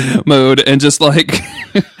out mode and just like.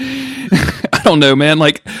 I don't know, man.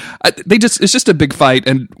 Like, it's just a big fight,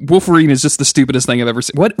 and Wolverine is just the stupidest thing I've ever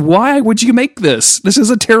seen. Why would you make this? This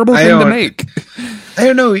is a terrible thing to make. I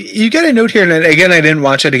don't know. You got a note here, and again, I didn't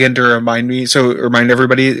watch it again to remind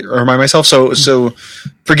myself. So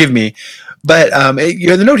forgive me. But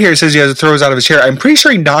the note here says he throws out of his chair. I'm pretty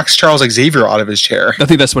sure he knocks Charles Xavier out of his chair. I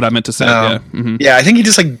think that's what I meant to say. Yeah. Mm-hmm. Yeah, I think he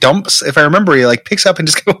just like dumps. If I remember, he like picks up and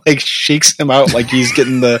just kind of like shakes him out like he's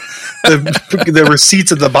getting the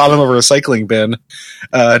receipts at the bottom of a recycling bin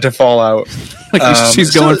to fall out. Like she's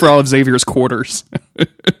going for all of Xavier's quarters.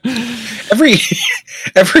 every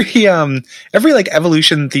like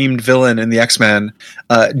evolution themed villain in the X-Men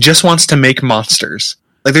just wants to make monsters.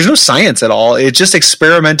 Like there's no science at all. It's just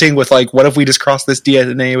experimenting with like, what if we just cross this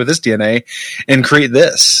DNA with this DNA and create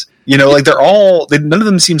this? You know, like none of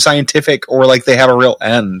them seem scientific or like they have a real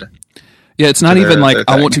end. Yeah, it's not even like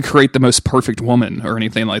I want to create the most perfect woman or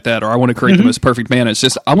anything like that, or I want to create the most perfect man. It's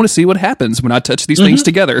just I want to see what happens when I touch these things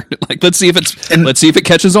together. Like let's see if it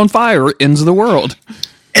catches on fire or ends the world.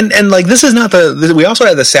 And like this is not we also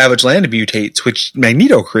had the Savage Land mutates, which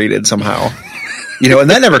Magneto created somehow. You know,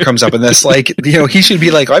 and that never comes up in this. Like, you know, he should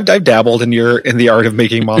be like, I've dabbled in the art of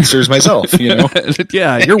making monsters myself. You know,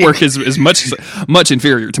 yeah, your work is much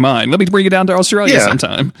inferior to mine. Let me bring you down to Australia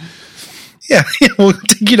sometime. Yeah, we'll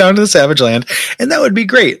take you down to the Savage Land, and that would be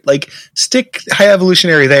great. Like, stick High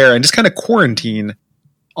Evolutionary there, and just kind of quarantine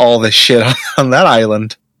all this shit on that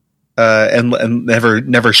island, and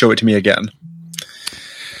never show it to me again.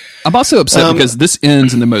 I'm also upset because this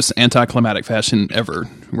ends in the most anticlimactic fashion ever,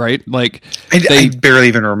 right? Like I barely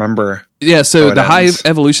even remember. Yeah, so the High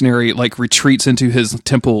Evolutionary like retreats into his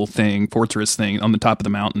temple fortress thing on the top of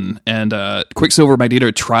the mountain, and Quicksilver and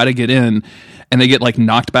Magneto try to get in, and they get like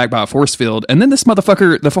knocked back by a force field, and then this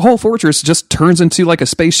motherfucker, the whole fortress just turns into like a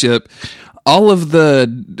spaceship. All of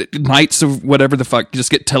the knights of whatever the fuck just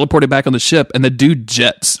get teleported back on the ship, and the dude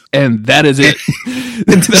jets, and that is it.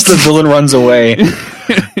 The villain runs away.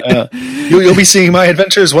 You'll be seeing my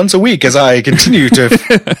adventures once a week as I continue to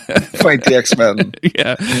fight the X-Men.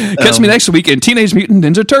 Yeah, catch me next week in Teenage Mutant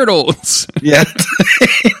Ninja Turtles. Yeah,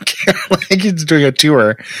 like he's doing a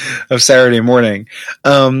tour of Saturday morning.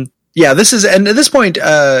 Yeah, this is, and at this point,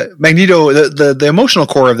 Magneto, the emotional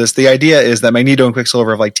core of this, the idea is that Magneto and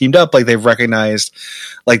Quicksilver have like teamed up, like they've recognized,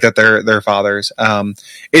 like that they're fathers, or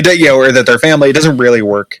that they're family. It doesn't really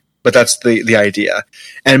work, but that's the idea.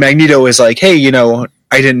 And Magneto is like, hey, you know,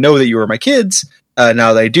 I didn't know that you were my kids.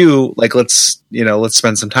 Now that I do, like, let's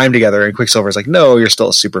spend some time together. And Quicksilver's like, no, you're still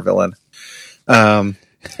a supervillain. And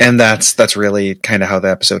that's really kind of how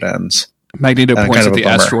the episode ends. Magneto points at the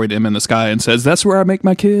asteroid M in the sky and says, "That's where I make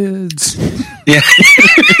my kids." Yeah,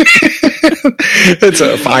 it's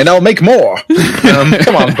fine. I'll make more.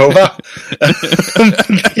 Come on, Bova.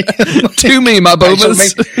 To me, my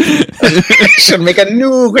Bovas. I should make a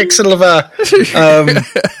new Quicksilver.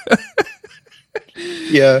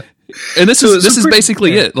 Yeah. And this is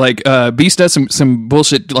basically it. Like Beast does some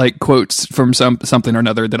bullshit like quotes from something or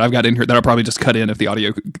another that I've got in here that I'll probably just cut in if the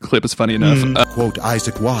audio clip is funny enough. Quote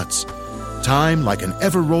Isaac Watts. Time, like an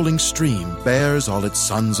ever-rolling stream, bears all its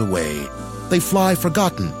sons away. They fly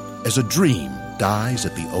forgotten as a dream dies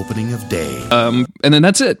at the opening of day. And then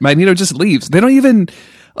that's it. Magneto just leaves. They don't even...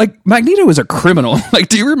 Like, Magneto is a criminal. Like,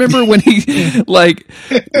 do you remember when he, like,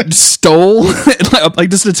 stole, like,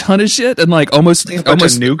 just a ton of shit and, like, almost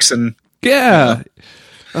nukes and... Yeah.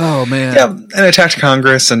 Oh, man. Yeah, and attacked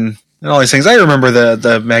Congress and all these things. I remember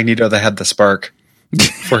the Magneto that had the spark,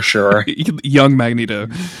 for sure. Young Magneto.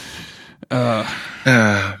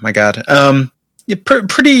 My God.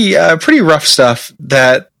 Pretty rough stuff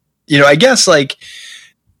that, you know, I guess like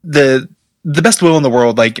the best will in the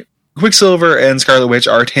world, like Quicksilver and Scarlet Witch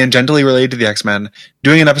are tangentially related to the X-Men.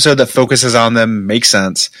 Doing an episode that focuses on them makes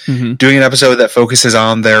sense. Mm-hmm. Doing an episode that focuses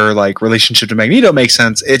on their like relationship to Magneto makes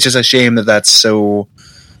sense. It's just a shame that that's so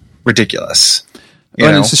ridiculous.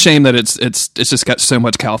 And it's a shame that it's just got so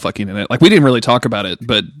much cow fucking in it. Like, we didn't really talk about it,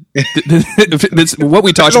 but what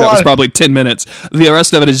we talked about was probably 10 minutes. The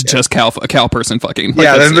rest of it is just a cow person fucking. Like,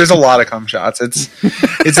 yeah, there's a lot of cum shots.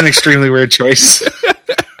 It's an extremely weird choice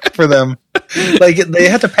for them. Like, they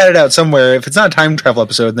have to pad it out somewhere. If it's not a time travel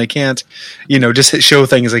episode, and they can't, just show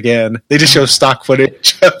things again. They just show stock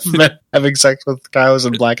footage of men having sex with cows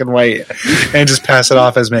in black and white, and just pass it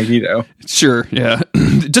off as Magneto. Sure, yeah.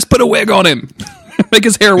 Just put a wig on him. Make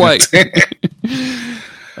his hair white. Yeah,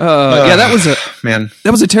 that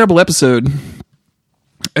was a terrible episode.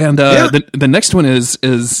 And the next one is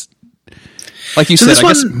like you said, I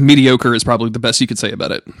guess mediocre is probably the best you could say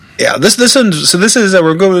about it. Yeah, this one. So this is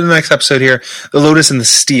we're going to the next episode here. The Lotus and the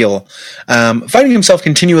Steel. Finding himself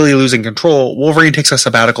continually losing control, Wolverine takes a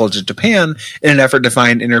sabbatical to Japan in an effort to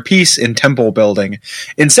find inner peace in temple building.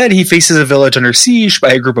 Instead, he faces a village under siege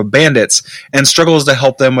by a group of bandits and struggles to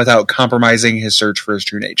help them without compromising his search for his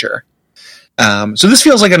true nature. So this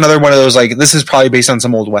feels like another one of those, like, this is probably based on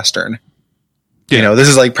some old Western. Yeah. This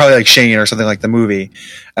is probably like Shane or something like the movie,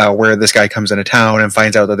 where this guy comes into town and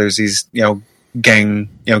finds out that there's these, gang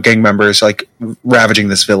members like ravaging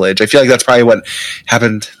this village. I feel like that's probably what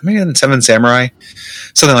happened maybe in Seven Samurai,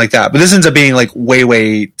 something like that. But this ends up being like way,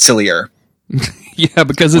 way sillier. Yeah,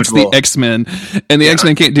 because it's the X-Men, and the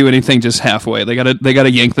X-Men can't do anything just halfway. They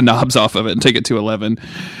gotta yank the knobs off of it and take it to 11.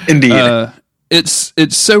 Indeed. It's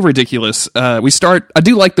so ridiculous. I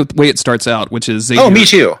do like the way it starts out, which is me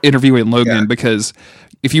too. Interviewing Logan, because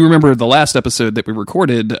if you remember the last episode that we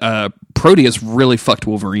recorded, Proteus really fucked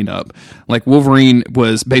Wolverine up. Like, Wolverine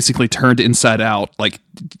was basically turned inside out, like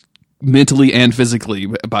mentally and physically,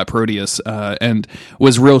 by Proteus, and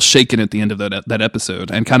was real shaken at the end of that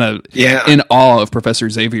episode, and kind of in awe of Professor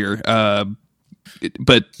Xavier.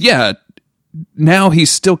 But yeah. Now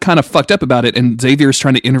he's still kind of fucked up about it, and Xavier's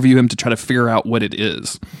trying to interview him to try to figure out what it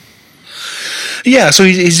is. Yeah, so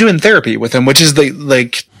he's doing therapy with him, which is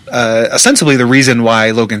ostensibly the reason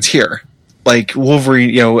why Logan's here. Like,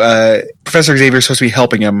 Wolverine, Professor Xavier's supposed to be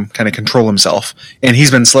helping him kind of control himself, and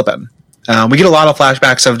he's been slipping. We get a lot of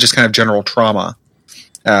flashbacks of just kind of general trauma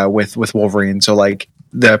with Wolverine. So, like,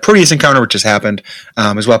 the Proteus encounter, which just happened,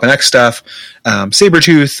 his Weapon X stuff,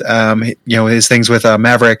 Sabretooth, his things with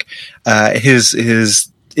Maverick,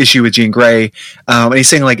 his issue with Jean Grey, and he's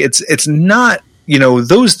saying, like, it's not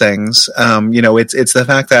those things. It's the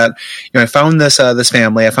fact that I found this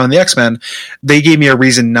family, I found the X-Men, they gave me a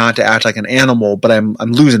reason not to act like an animal, but I'm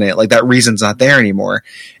losing it. Like, that reason's not there anymore.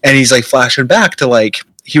 And he's like flashing back to, like,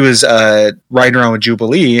 he was riding around with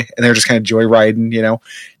Jubilee, and they're just kind of joyriding,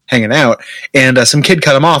 hanging out, and some kid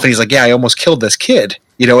cut him off, and he's like, yeah, I almost killed this kid,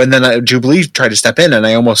 and then Jubilee tried to step in, and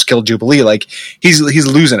I almost killed Jubilee. Like, he's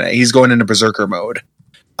losing it. He's going into berserker mode.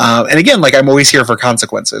 And again, like, I'm always here for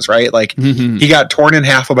consequences, right? Like, he got torn in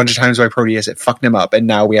half a bunch of times by Proteus. It fucked him up, and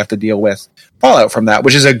now we have to deal with fallout from that,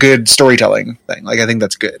 which is a good storytelling thing. Like, I think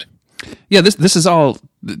that's good. Yeah, this is all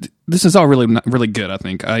really really good. I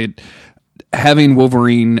think having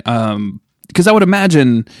Wolverine, because I would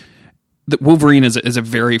imagine that Wolverine is a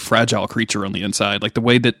very fragile creature on the inside. Like, the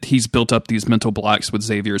way that he's built up these mental blocks with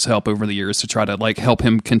Xavier's help over the years to try to, like, help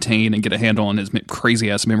him contain and get a handle on his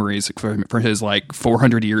crazy ass memories for his, like,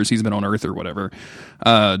 400 years he's been on Earth or whatever.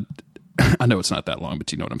 I know it's not that long,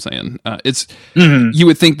 but you know what I'm saying. You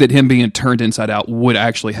would think that him being turned inside out would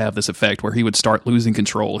actually have this effect where he would start losing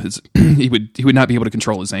control. He would not be able to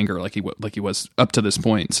control his anger like he was up to this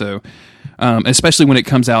point. So, especially when it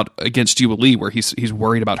comes out against Jubilee, where he's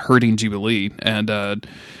worried about hurting Jubilee, and at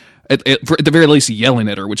the very least yelling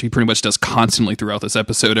at her, which he pretty much does constantly throughout this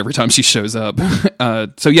episode every time she shows up.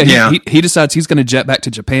 He decides he's going to jet back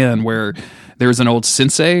to Japan, where there's an old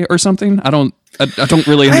sensei or something. I don't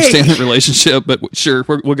really understand the relationship, but sure,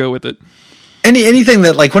 we'll go with it. Anything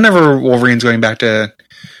that, like, whenever Wolverine's going back to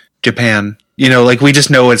Japan, like, we just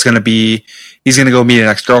know it's going to be, he's going to go meet an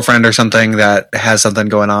ex-girlfriend or something that has something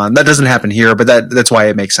going on. That doesn't happen here, but that's why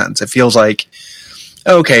it makes sense. It feels like,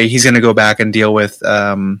 okay, he's going to go back and deal with,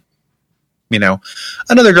 another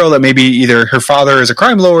girl that maybe either her father is a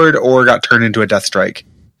crime lord or got turned into a death strike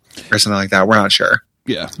or something like that. We're not sure.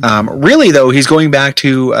 Yeah. Really, though, he's going back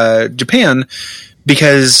to Japan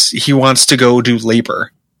because he wants to go do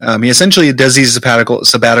labor. He essentially does these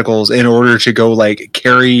sabbaticals in order to go, like,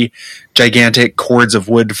 carry gigantic cords of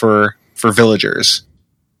wood for villagers.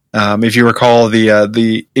 If you recall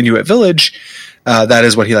the Inuit village, that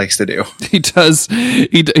is what he likes to do. He does.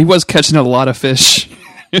 He was catching a lot of fish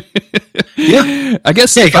Yeah, I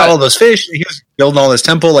guess he caught all those fish. He was building all this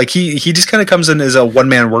temple. Like he just kind of comes in as a one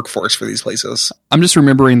man workforce for these places. I'm just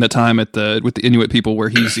remembering the time with the Inuit people where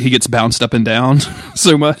he gets bounced up and down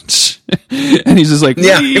so much, and he's just like,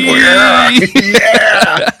 yeah.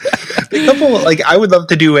 A couple, like, I would love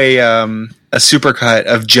to do a supercut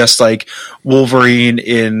of just like Wolverine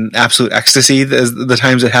in absolute ecstasy. The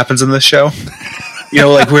times it happens in this show. You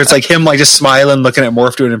know, like where it's like him, like just smiling, looking at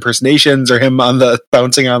Morph doing impersonations, or him on the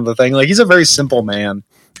bouncing on the thing. Like he's a very simple man.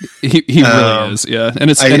 He really is, yeah, and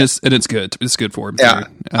it's good. It's good for him. Yeah,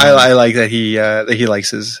 I like that he likes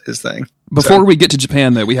his thing. Before we get to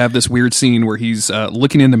Japan, though, we have this weird scene where he's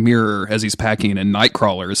looking in the mirror as he's packing, and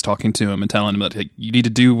Nightcrawler is talking to him and telling him that, hey, you need to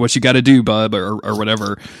do what you got to do, bub, or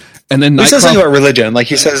whatever. And then he says something about religion, like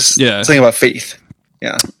he says something about faith.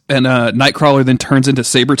 Yeah. And Nightcrawler then turns into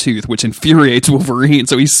Sabretooth, which infuriates Wolverine.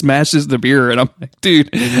 So he smashes the mirror, and I'm like, dude,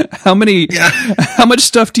 how much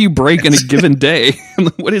stuff do you break in a given day?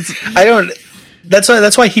 What is?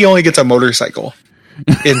 That's why he only gets a motorcycle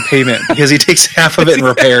in payment, because he takes half of it in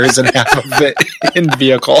repairs and half of it in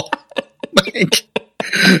vehicle.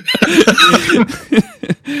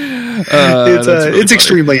 It's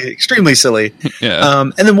extremely silly. Yeah.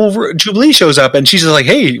 And then Jubilee shows up, and she's just like,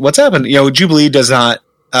 "Hey, what's happened?" You know, Jubilee is not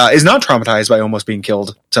traumatized by almost being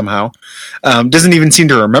killed somehow. Doesn't even seem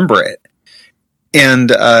to remember it. And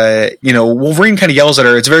you know, Wolverine kind of yells at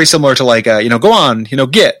her. It's very similar to like, you know, go on, you know,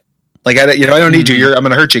 get. Like, I don't need you. I'm going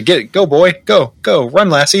to hurt you. Go, boy. Go, run,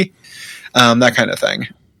 Lassie. That kind of thing.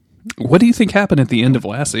 What do you think happened at the end of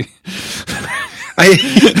Lassie?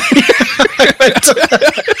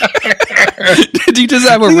 Did you just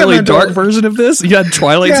have a really dark version of this? You had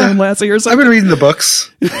Twilight Zone Lassie or something? I've been reading the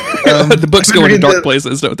books. The books go into dark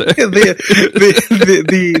places, don't they? The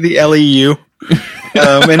LEU.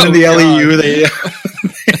 And in the LEU,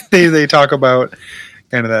 they talk about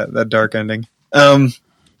kind of that dark ending.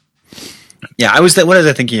 Yeah, what was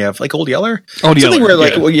I thinking of? Like Old Yeller? Something where,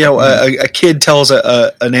 like, you know, a kid tells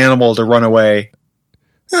an animal to run away.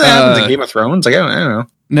 That happens in Game of Thrones. Like, I don't know.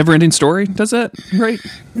 Never Ending Story does that, right?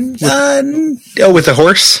 With the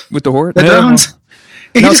horse? With the horse? That drowns?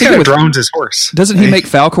 He just kind of drowns his horse. Doesn't he make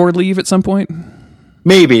Falcor leave at some point?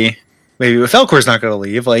 Maybe. But Falcor's not going to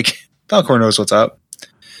leave. Like, Falcor knows what's up.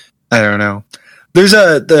 I don't know. There's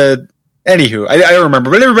anywho, I don't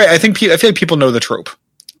remember. But everybody, I feel like people know the trope.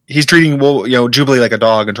 He's treating Jubilee like a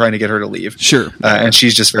dog and trying to get her to leave. Sure. And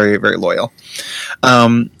she's just very, very loyal.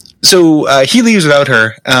 So he leaves without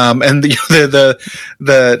her, and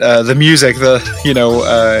the music,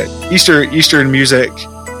 Eastern music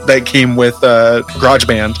that came with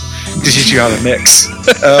GarageBand to teach you how to mix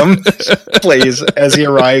plays as he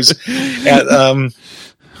arrives at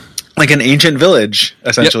like an ancient village,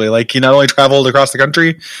 essentially. Yep. Like, he not only traveled across the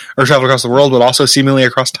country or traveled across the world, but also seemingly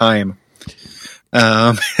across time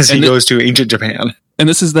as he goes to ancient Japan. And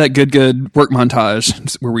this is that good work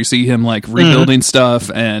montage where we see him like rebuilding stuff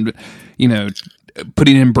and, you know,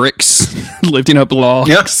 putting in bricks, lifting up logs.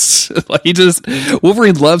 Yep. Like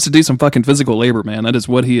Wolverine loves to do some fucking physical labor, man. That is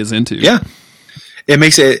what he is into. Yeah. It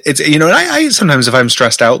makes it's, you know, and I sometimes if I'm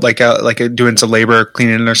stressed out, like doing some labor,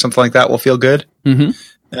 cleaning or something like that will feel good. Mm-hmm.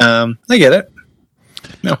 I get it.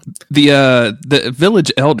 No, the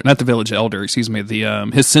village elder, not the village elder, excuse me.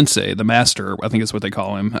 His sensei, the master, I think is what they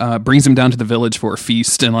call him, brings him down to the village for a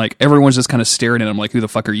feast, and like everyone's just kind of staring at him, like, "Who the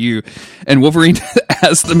fuck are you?" And Wolverine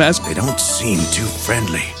asks the master, "They don't seem too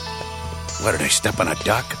friendly. What, did I step on a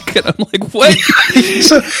duck?" And I'm like, "What?"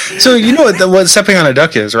 so you know what stepping on a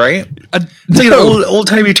duck is, right? It's like an old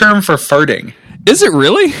timey term for farting. Is it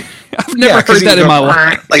really? I've never heard that in my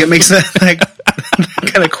life. Like, it makes that like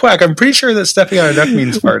kind of quack. I'm pretty sure that stepping on a duck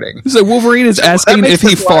means farting. So Wolverine is asking if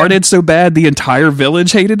he farted so bad the entire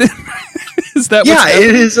village hated him. Is that? Yeah,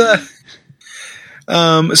 it is.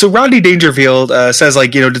 So Rodney Dangerfield says,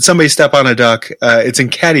 like, you know, did somebody step on a duck? It's in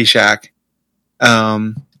Caddyshack.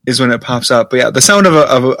 Is when it pops up. But yeah, the sound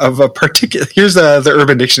of a particular. Here's the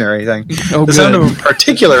Urban Dictionary thing. Oh, the sound of a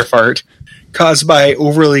particular fart caused by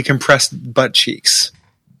overly compressed butt cheeks.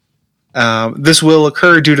 This will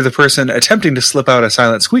occur due to the person attempting to slip out a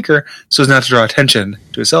silent squeaker so as not to draw attention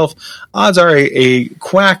to himself. Odds are a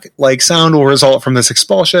quack-like sound will result from this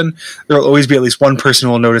expulsion. There will always be at least one person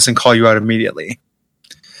who will notice and call you out immediately.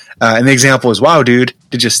 And the example is, "Wow, dude,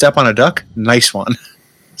 did you step on a duck? Nice one."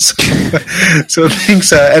 So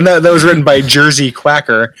thanks, and that was written by Jersey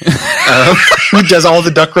Quacker, who does all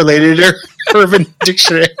the duck-related Urban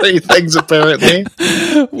Dictionary things, apparently.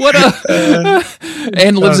 What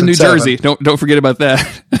and lives in New Jersey. Don't forget about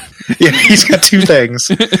that. Yeah, he's got two things.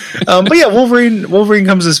 But yeah, Wolverine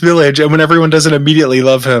comes to this village, and when everyone doesn't immediately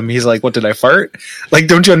love him, he's like, "What, did I fart? Like,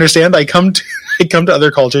 don't you understand? I come to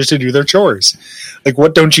other cultures to do their chores. Like,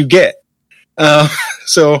 what don't you get?"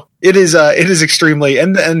 So it is extremely,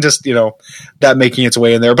 and just, that making its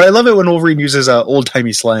way in there. But I love it when Wolverine uses old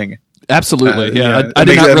timey slang. Absolutely, yeah. I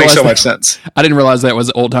did not realize that makes so much sense. I didn't realize that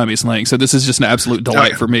was old timey slang. So this is just an absolute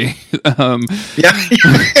delight for me. Yeah,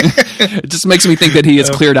 it just makes me think that he has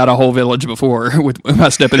cleared out a whole village before by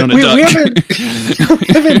stepping on a duck. We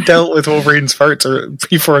haven't dealt with Wolverine's farts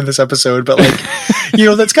before in this episode, but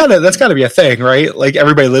that's gotta be a thing, right? Like,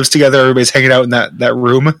 everybody lives together, everybody's hanging out in that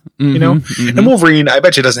room, Mm-hmm. And Wolverine, I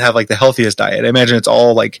bet you, doesn't have like the healthiest diet. I imagine it's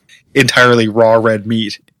all like entirely raw red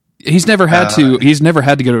meat. He's never had to. He's never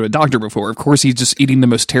had to go to a doctor before. Of course, he's just eating the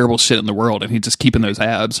most terrible shit in the world, and he's just keeping those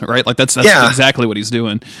abs, right? Like that's exactly what he's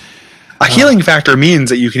doing. A healing factor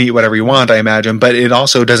means that you can eat whatever you want, I imagine, but it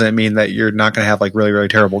also doesn't mean that you're not going to have like really, really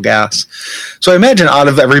terrible gas. So I imagine out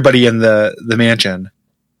of everybody in the mansion,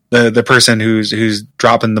 the person who's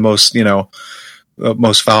dropping the most,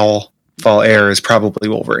 most foul air is probably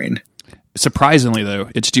Wolverine. Surprisingly, though,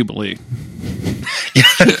 it's Jubilee. Yeah,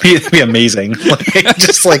 it'd be amazing.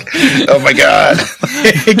 Just like, oh my god,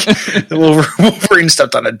 Wolverine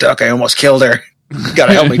stepped on a duck. I almost killed her.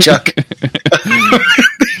 Gotta help me, Chuck.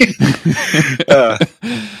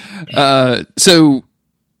 So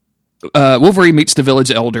Wolverine meets the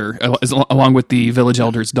village elder along with the village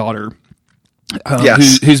elder's daughter.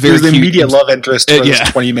 Yes, who's very the cute. immediate love interest for this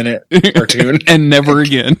 20-minute cartoon, and never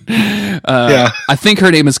again. I think her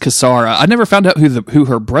name is Kasara. I never found out who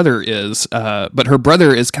her brother is, but her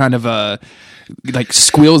brother is kind of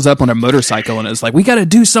squeals up on a motorcycle and is like, "We got to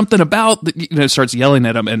do something about," starts yelling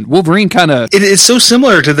at him, and Wolverine kind of. It is so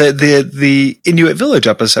similar to the Inuit Village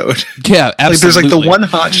episode. Yeah, absolutely. Like, there's like the one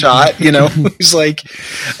hot shot, he's like,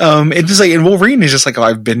 it's just like, and Wolverine is just like, "Oh,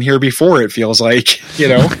 I've been here before." It feels like,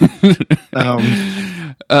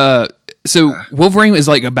 So Wolverine is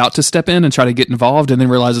like about to step in and try to get involved, and then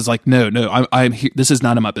realizes like, no, I'm here. This is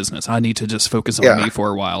none of my business. I need to just focus on me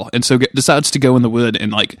for a while, and so decides to go in the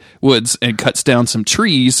woods and cuts down some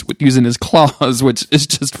trees using his claws, which is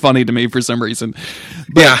just funny to me for some reason.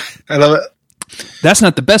 But yeah, I love it. That's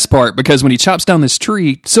not the best part, because when he chops down this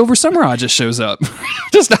tree, Silver Samurai just shows up,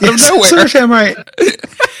 just out of nowhere. Silver Samurai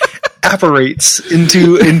apparates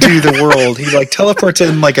into the world. He like teleports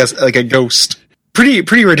in like a ghost.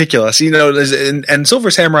 Pretty ridiculous, and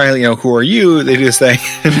Silver Samurai, who are you? They do this thing.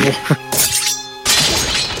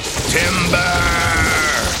 Timber!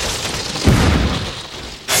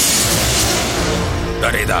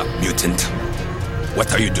 Dareda, mutant.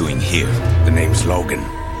 What are you doing here? The name's Logan,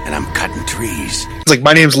 and I'm cutting trees. It's like,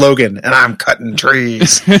 my name's Logan, and I'm cutting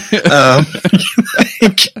trees.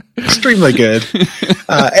 Extremely good.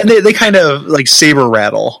 And they kind of like saber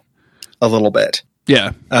rattle a little bit.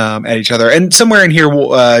 Yeah, at each other, and somewhere in here,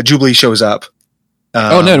 Jubilee shows up.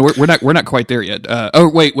 We're not quite there yet.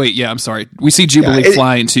 Wait, yeah, I'm sorry. We see Jubilee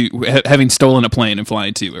flying to having stolen a plane and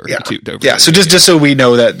flying to her. So just so we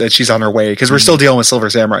know that she's on her way, because we're still dealing with Silver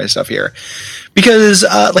Samurai stuff here, because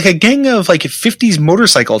like a gang of like 50s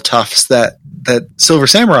motorcycle toughs that Silver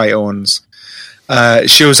Samurai owns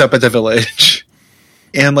shows up at the village.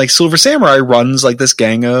 And like Silver Samurai runs like this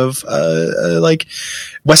gang of like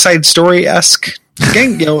West Side Story-esque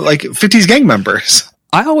gang, like 50s gang members.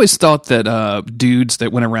 I always thought that dudes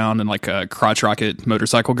that went around in like a crotch rocket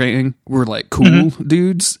motorcycle gang were like cool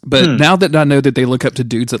dudes, but now that I know that they look up to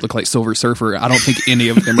dudes that look like Silver Surfer, I don't think any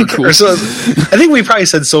of them are cool. So, I think we probably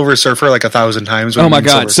said Silver Surfer like 1,000 times. Oh my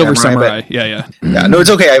god, Silver Samurai. Yeah. No, it's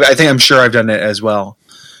okay. I'm sure I've done it as well.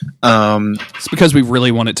 It's because we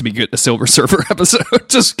really want it to be a Silver Surfer episode.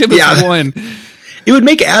 Just give us one. It would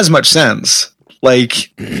make as much sense.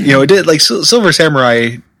 Like, it did. Like Silver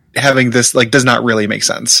Samurai having this like does not really make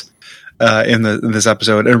sense in this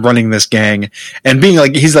episode, and running this gang and being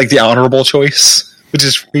like, he's like the honorable choice, which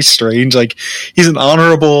is pretty strange. Like, he's an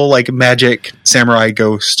honorable like magic samurai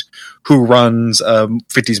ghost who runs a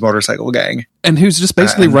 50s motorcycle gang. And who's just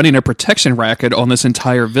basically running a protection racket on this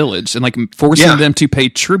entire village and like forcing them to pay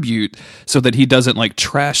tribute so that he doesn't like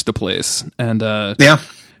trash the place. And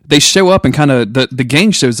they show up and kind of the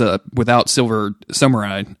gang shows up without Silver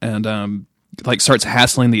Samurai and like starts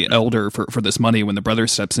hassling the elder for this money when the brother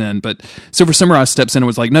steps in. But Silver Samurai steps in and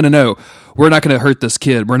was like, no, we're not going to hurt this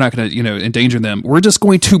kid. We're not going to, endanger them. We're just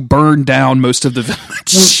going to burn down most of the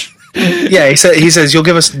village. Yeah, he says you'll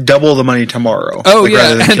give us double the money tomorrow. Oh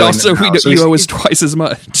yeah, and also you owe us twice as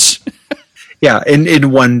much. Yeah,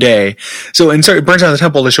 in one day. So it burns down the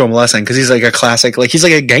temple to show him a lesson, because he's like a classic, like he's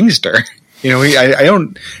like a gangster. You know, I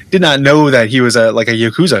did not know that he was a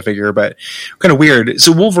Yakuza figure, but kind of weird.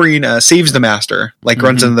 So Wolverine saves the Master, like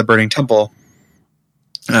runs into the burning temple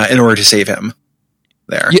in order to save him.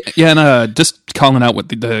 There, yeah, and just calling out what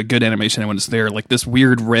the good animation when it's there, like this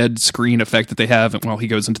weird red screen effect that they have while he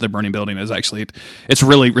goes into the burning building is actually, it's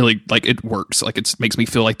really, really, like, it works. Like, it makes me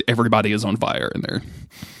feel like everybody is on fire in there.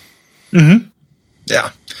 Mm-hmm.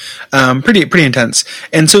 Yeah. Pretty intense.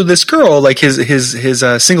 And so this girl, like his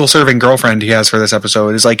single serving girlfriend he has for this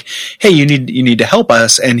episode is like, hey, you need to help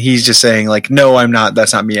us. And he's just saying like, no, I'm not,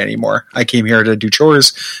 that's not me anymore. I came here to do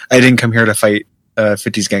chores. I didn't come here to fight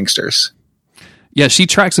 50s gangsters. Yeah, she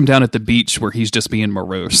tracks him down at the beach where he's just being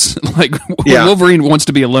morose. Like, when Wolverine wants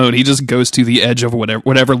to be alone, he just goes to the edge of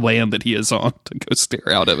whatever land that he is on to go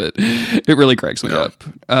stare out of it. It really cracks me up.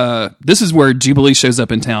 This is where Jubilee shows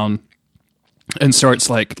up in town and starts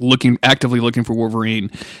like actively looking for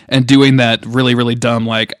Wolverine and doing that really, really dumb,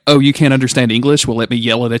 like, oh, you can't understand English? Well, let me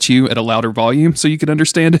yell it at you at a louder volume so you can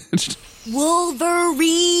understand it.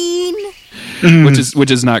 Wolverine!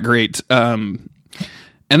 Which is not great.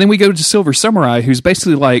 And then we go to Silver Samurai, who's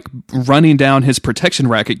basically like running down his protection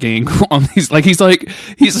racket gang on these, like he's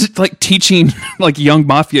like teaching like young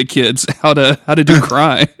mafia kids how to do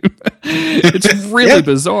crime. It's really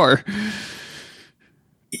bizarre.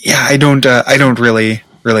 Yeah, I don't really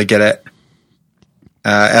get it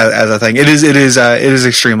as a thing. It is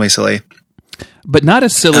extremely silly. But not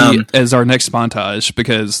as silly as our next montage,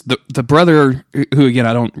 because the brother, who again,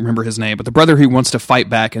 I don't remember his name, but the brother who wants to fight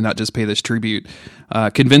back and not just pay this tribute,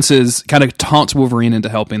 kind of taunts Wolverine into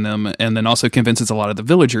helping them, and then also convinces a lot of the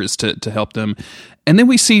villagers to help them. And then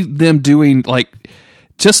we see them doing like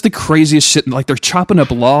just the craziest shit. Like they're chopping up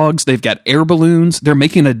logs. They've got air balloons. They're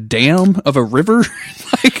making a dam of a river.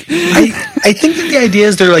 Like, I think that the idea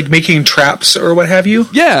is they're like making traps or what have you.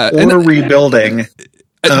 Yeah. Or rebuilding.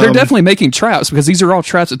 They're definitely making traps because these are all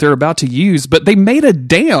traps that they're about to use, but they made a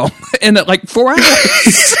dam in like 4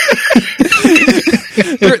 hours.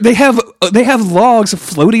 They have logs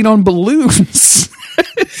floating on balloons.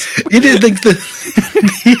 It is like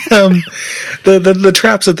the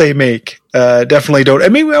traps that they make definitely don't. I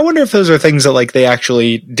mean, I wonder if those are things that like they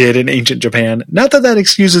actually did in ancient Japan. Not that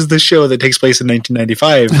excuses this show that takes place in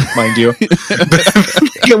 1995, mind you.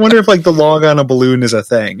 But I wonder if like the log on a balloon is a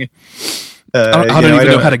thing. I don't even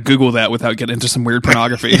know how to Google that without getting into some weird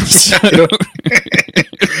pornography.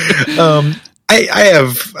 I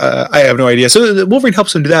have no idea. So Wolverine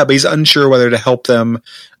helps him do that, but he's unsure whether to help them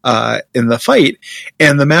in the fight.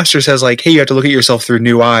 And the Master says like, hey, you have to look at yourself through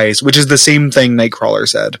new eyes, which is the same thing Nightcrawler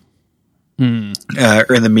said.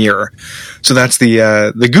 Or in the mirror. So that's the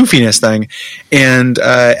goofiness thing. And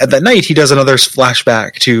at that night, he does another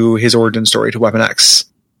flashback to his origin story, to Weapon X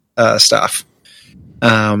stuff.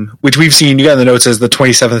 Which we've seen, you got in the notes as the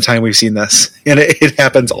 27th time we've seen this. And it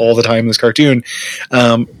happens all the time in this cartoon.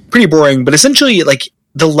 Pretty boring, but essentially, like,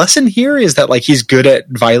 the lesson here is that, like, he's good at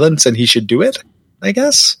violence and he should do it, I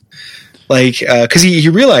guess. Like, because he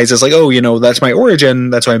realizes, like, oh, you know, that's my origin,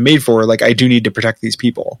 that's what I'm made for, like, I do need to protect these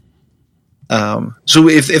people. So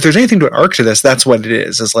if there's anything to an arc to this, that's what it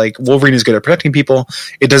is. It's like, Wolverine is good at protecting people.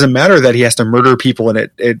 It doesn't matter that he has to murder people and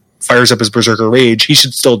it fires up his berserker rage. He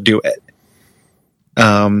should still do it.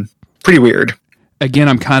 Pretty weird. Again,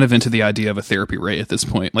 I'm kind of into the idea of a therapy ray at this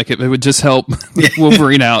point. Like, it would just help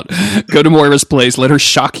Wolverine out. Go to Moira's place, let her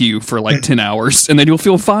shock you for like 10 hours, and then you'll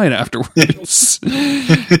feel fine afterwards.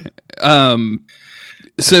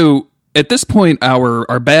 So at this point,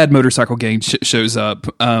 our bad motorcycle gang shows up.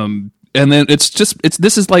 And then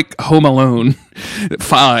this is like Home Alone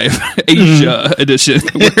 5 Asia edition,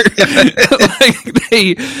 where like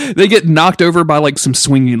they get knocked over by like some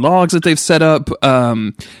swinging logs that they've set up.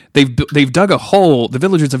 They've dug a hole. The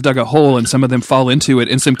villagers have dug a hole, and some of them fall into it,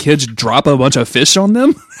 and some kids drop a bunch of fish on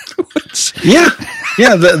them. Yeah.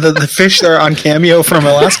 The fish are on Cameo from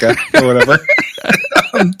Alaska or whatever.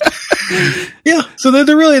 Yeah, so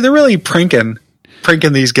they're really pranking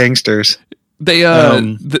these gangsters. They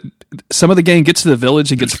some of the gang gets to the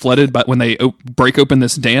village and gets flooded by when they break open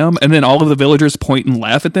this dam, and then all of the villagers point and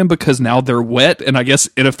laugh at them because now they're wet and I guess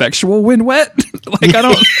ineffectual when wet. Like, I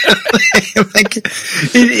don't like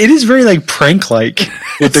it is very like prank like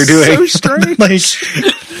what they're doing. So strange.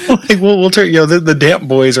 like we'll turn, you know, the damp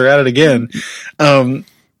boys are at it again.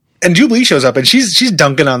 And Jubilee shows up and she's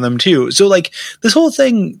dunking on them too. So like this whole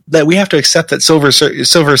thing that we have to accept that Silver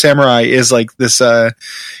Samurai is like this,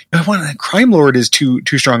 crime lord is too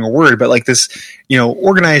strong a word, but like this, you know,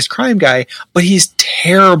 organized crime guy, but he's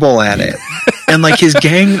terrible at it. And like his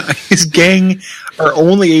gang are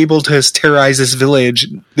only able to terrorize this village.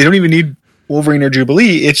 They don't even need Wolverine or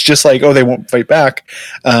Jubilee, it's just like, oh, they won't fight back.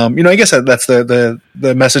 I guess that's the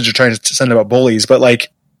message they're trying to send about bullies, but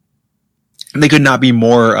like they could not be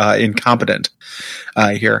more incompetent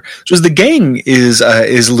here. So as the gang is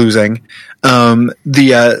losing,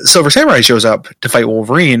 the Silver Samurai shows up to fight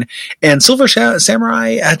Wolverine, and Silver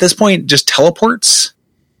Samurai at this point just teleports.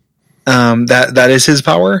 That is his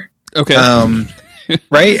power. Okay.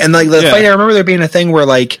 Right? And like the fight, I remember there being a thing where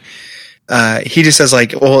like he just says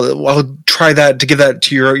like, well, I'll try that to give that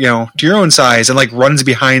to your, to your own size, and like runs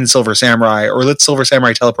behind Silver Samurai, or lets Silver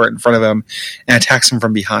Samurai teleport in front of him and attacks him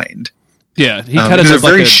from behind. Yeah, he kind of does does a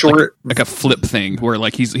very like short, like a flip thing where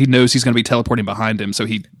like he knows he's going to be teleporting behind him, so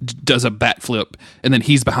he does a bat flip, and then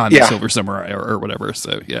he's behind the Silver Samurai or whatever.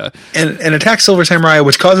 So yeah, and attacks Silver Samurai,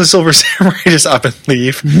 which causes Silver Samurai to just up and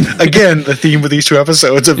leave. Again, the theme with these two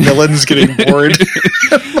episodes of villains getting bored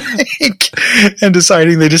and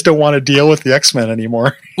deciding they just don't want to deal with the X-Men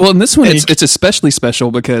anymore. Well, in this one, it's especially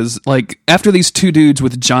special because like after these two dudes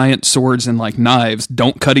with giant swords and like knives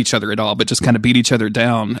don't cut each other at all, but just kind of beat each other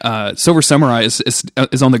down, Silver Samurai is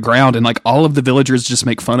on the ground, and like all of the villagers just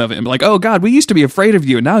make fun of him, like, "Oh God, we used to be afraid of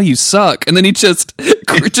you, and now you suck." And then he just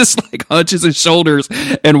like hunches his shoulders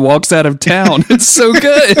and walks out of town. It's so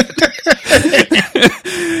good.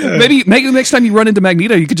 Maybe next time you run into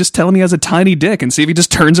Magneto, you could just tell him he has a tiny dick and see if he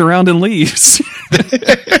just turns around and leaves. I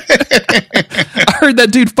heard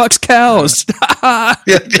that dude fucks cows.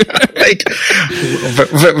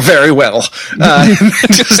 Very well.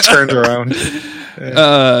 Just turned around.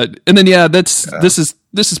 And then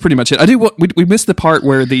this is pretty much it. We missed the part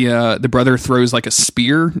where the brother throws like a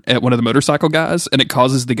spear at one of the motorcycle guys, and it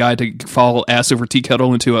causes the guy to fall ass over tea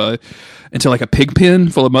kettle into like a pig pen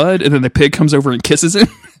full of mud, and then the pig comes over and kisses him.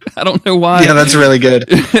 I don't know why. Yeah, that's really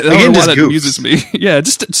good. Again, just that amuses me. Yeah,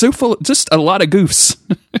 just so full, just a lot of goofs.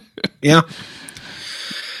 Yeah.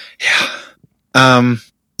 And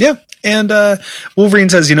Wolverine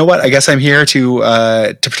says, "You know what? I guess I'm here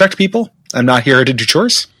to protect people. I'm not here to do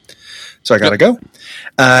chores, so I gotta go."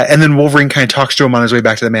 And then Wolverine kind of talks to him on his way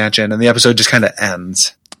back to the mansion, and the episode just kind of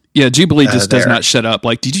ends. Yeah, Jubilee just does not shut up.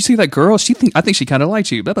 Like, did you see that girl? I think she kind of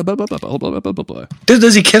likes you. Blah, blah, blah, blah, blah, blah, blah, blah, blah.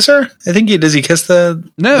 Does he kiss her? I think does he kiss the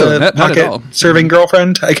not pocket at all. Serving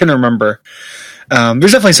girlfriend? I can remember.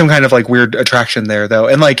 There's definitely some kind of like weird attraction there, though.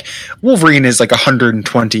 And like Wolverine is like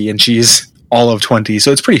 120, and she's all of 20,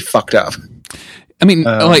 so it's pretty fucked up. I mean,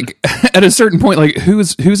 like at a certain point, like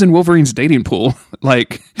who's in Wolverine's dating pool?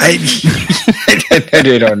 Like, I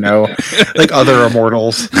don't know. Like other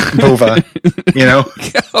immortals, Bova,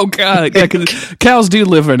 Oh God, yeah, 'cause cows do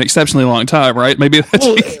live an exceptionally long time, right? Maybe that's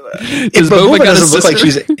does Bova doesn't look like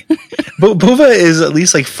she's. Bova is at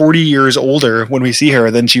least like 40 years older when we see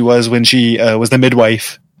her than she was when she was the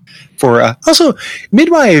midwife for. Also,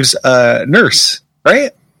 midwives nurse,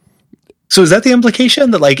 right? So is that the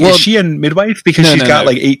implication that is she a midwife because she's got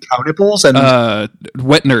like 8 cow nipples and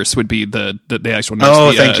wet nurse would be the actual nurse.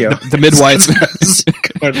 Oh, thank you. The midwife.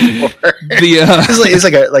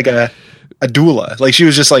 It's like a doula. Like she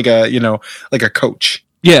was just like a like a coach.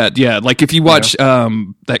 Yeah. Like if you watch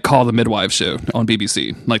that Call the Midwife show on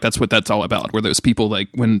BBC, like that's what that's all about. Where those people like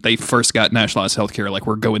when they first got nationalized healthcare, like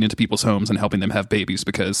we're going into people's homes and helping them have babies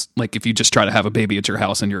because like if you just try to have a baby at your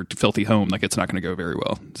house in your filthy home, like it's not going to go very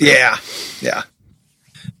well. So. Yeah,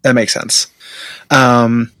 that makes sense.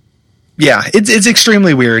 Yeah, it's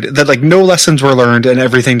extremely weird that like no lessons were learned and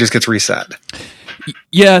everything just gets reset.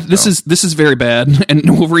 Yeah, this is very bad,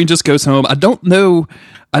 and Wolverine just goes home. I don't know.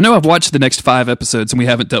 I know I've watched the next 5 episodes, and we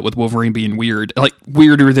haven't dealt with Wolverine being weird, like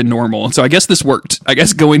weirder than normal. So I guess this worked. I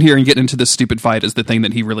guess going here and getting into this stupid fight is the thing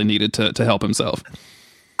that he really needed to help himself.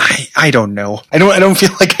 I don't know. I don't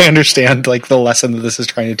feel like I understand like the lesson that this is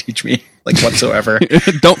trying to teach me like whatsoever.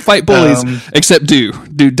 Don't fight bullies, except do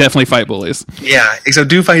definitely fight bullies. Yeah, except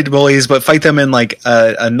do fight bullies, but fight them in like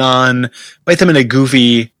fight them in a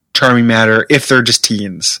goofy, charming manner if they're just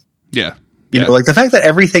teens. Yeah. You know, like the fact that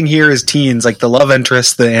everything here is teens, like the love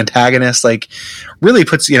interest, the antagonist, like really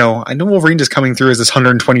puts, I know Wolverine just coming through as this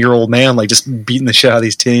 120-year-old man, like just beating the shit out of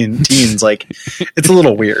these teens. Like it's a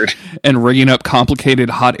little weird. And rigging up complicated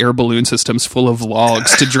hot air balloon systems full of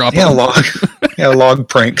logs to drop on. Log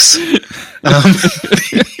pranks. What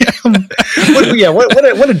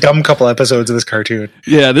a dumb couple episodes of this cartoon.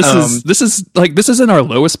 Yeah, this is in our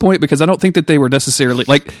lowest point because I don't think that they were necessarily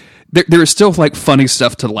like there is still like funny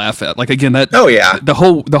stuff to laugh at. Like again, the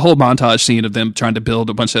whole montage scene of them trying to build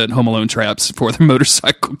a bunch of Home Alone traps for their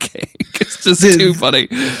motorcycle gang. It's just too funny.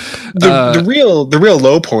 The real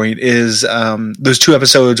low point is those 2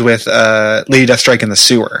 episodes with Lady Deathstrike in the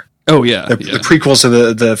sewer. Oh yeah, the prequels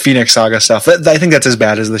to the Phoenix Saga stuff. I think that's as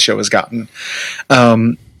bad as the show has gotten.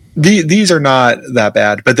 these are not that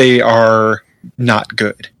bad, but they are not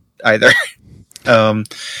good either. Yeah,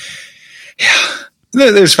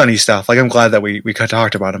 there's funny stuff. Like, I'm glad that we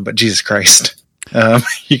talked about them, but Jesus Christ,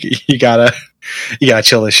 you gotta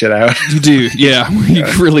chill this shit out. You do, yeah, you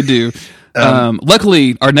really do.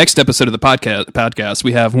 Luckily, our next episode of the podcast,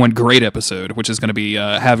 we have one great episode, which is going to be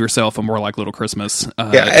 "Have Yourself a More Like Little Christmas."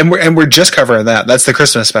 Yeah, and we're just covering that. That's the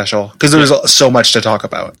Christmas special because there's so much to talk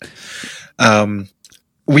about.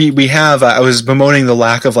 We have. I was bemoaning the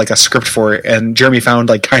lack of like a script for it, and Jeremy found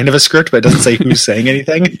like kind of a script, but it doesn't say who's saying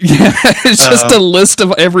anything. Yeah, it's just a list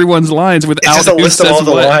of everyone's lines without. It's just a list of all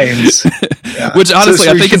the lines. Yeah. Which honestly,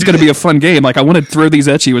 I think it's going to be a fun game. Like, I want to throw these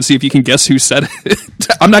at you and see if you can guess who said it.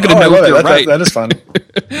 I'm not going to know if they're right. That is fun.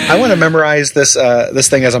 I want to memorize this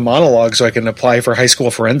thing as a monologue so I can apply for high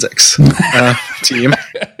school forensics team.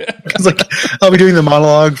 Because like I'll be doing the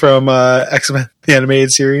monologue from X-Men the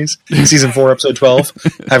Animated Series, season 4, episode 12.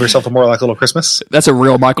 Have Yourself a More Like Little Christmas. That's a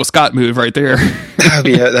real Michael Scott move right there.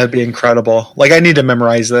 That'd be incredible. Like, I need to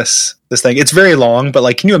memorize this thing. It's very long, but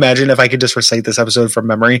like, can you imagine if I could just recite this episode from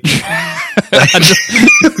memory? Gary,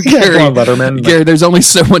 Letterman. Gary, there's only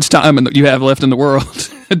so much time you have left in the world.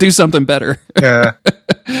 Do something better. Yeah.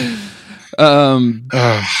 Oh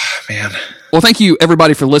man. Well, thank you,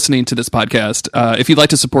 everybody, for listening to this podcast. If you'd like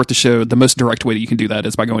to support the show, the most direct way that you can do that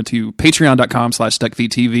is by going to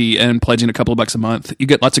patreon.com/DuckFeedTV and pledging a couple of bucks a month. You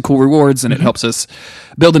get lots of cool rewards, and it helps us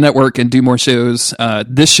build a network and do more shows.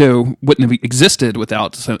 This show wouldn't have existed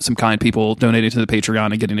without some kind people donating to the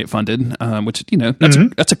Patreon and getting it funded, which,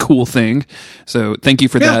 that's a cool thing. So thank you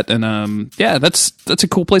for that. And that's a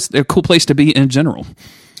cool place to be in general.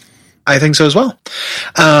 I think so as well.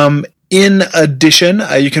 In addition,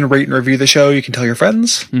 you can rate and review the show. You can tell your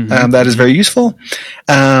friends. That is very useful.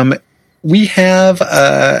 We have,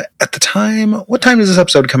 at the time, what time does this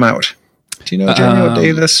episode come out? Do you know, Jeremy, what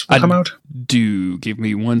day this will come out? Do give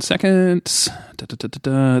me 1 second.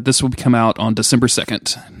 This will come out on December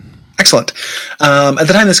 2nd. Excellent. At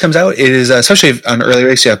the time this comes out, it is, especially on early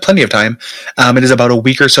release, you have plenty of time. It is about a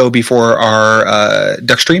week or so before our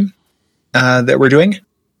Duck stream that we're doing,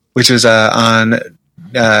 which is on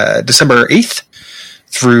December 8th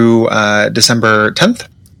through December 10th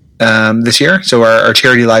this year. So our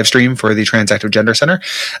charity live stream for the Transactive Gender Center,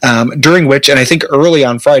 during which, and I think early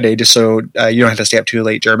on Friday, just so you don't have to stay up too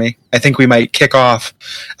late, Jeremy, I think we might kick off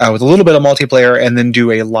with a little bit of multiplayer and then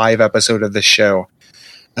do a live episode of this show.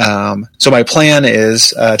 So my plan is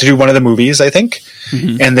to do one of the movies, I think,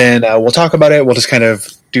 and then we'll talk about it. We'll just kind of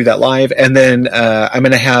do that live, and then I'm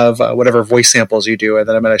going to have whatever voice samples you do, and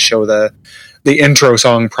then I'm going to show the intro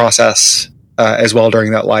song process as well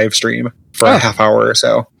during that live stream for a half hour or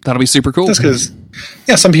so. That'll be super cool. Just because,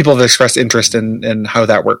 some people have expressed interest in how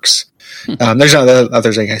that works. There's not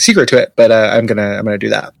there's any kind of secret to it, but I'm gonna do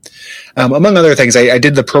that. Among other things, I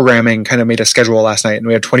did the programming, kind of made a schedule last night, and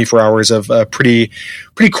we had 24 hours of pretty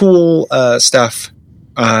cool stuff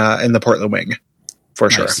in the Portland wing for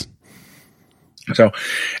sure. So,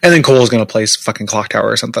 and then Cole's going to play fucking Clock Tower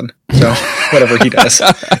or something. So, whatever he does.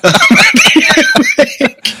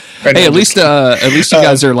 Hey, at least you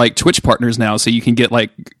guys are like Twitch partners now, so you can get like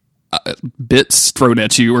bits thrown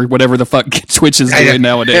at you or whatever the fuck Twitch is doing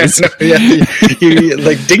nowadays. You,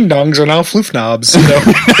 like ding dongs are now floof knobs. You know?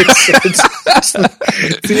 it's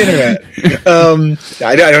the internet.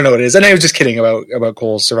 I don't know what it is, and I was just kidding about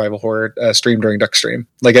Cole's survival horror stream during Duck Stream.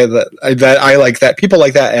 Like I like that. People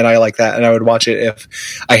like that, and I like that, and I would watch it if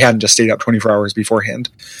I hadn't just stayed up 24 hours beforehand.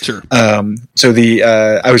 Sure. So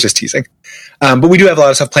I was just teasing. But we do have a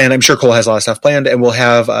lot of stuff planned. I'm sure Cole has a lot of stuff planned, and we'll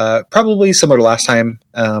have probably similar to last time,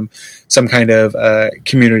 some kind of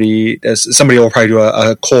community. Somebody will probably do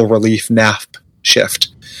a Cole relief NAP shift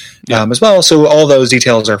as well. So all those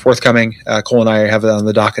details are forthcoming. Cole and I have it on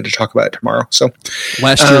the docket to talk about it tomorrow. So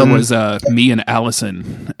last year was me and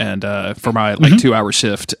Allison, and for my 2-hour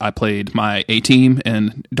shift, I played my A team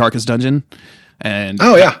in Darkest Dungeon. And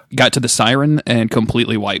got to the siren and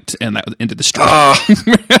completely wiped, and that ended the stream.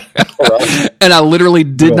 And I literally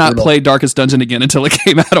did not play Darkest Dungeon again until it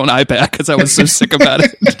came out on iPad because I was so sick about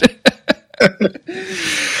it.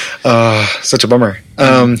 Such a bummer.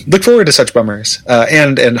 Look forward to such bummers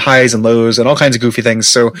and highs and lows and all kinds of goofy things.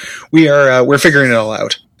 So we're figuring it all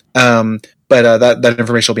out. But that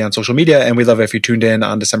information will be on social media, and we'd love it if you tuned in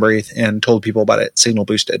on December 8th and told people about it, signal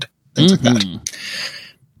boosted, things like that.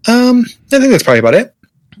 I think that's probably about it.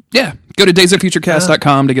 Yeah. Go to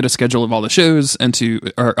daysoffuturecast.com to get a schedule of all the shows and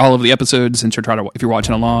or all of the episodes, and if you're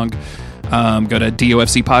watching along. Go to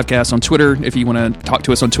DOFC Podcast on Twitter if you want to talk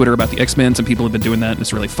to us on Twitter about the X-Men. Some people have been doing that, and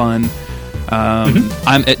it's really fun.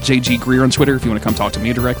 I'm at JG Greer on Twitter if you want to come talk to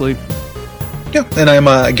me directly. Yeah, and I'm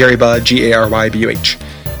Gary Buh, GaryBuh.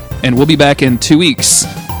 And we'll be back in 2 weeks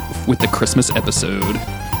with the Christmas episode.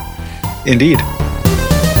 Indeed.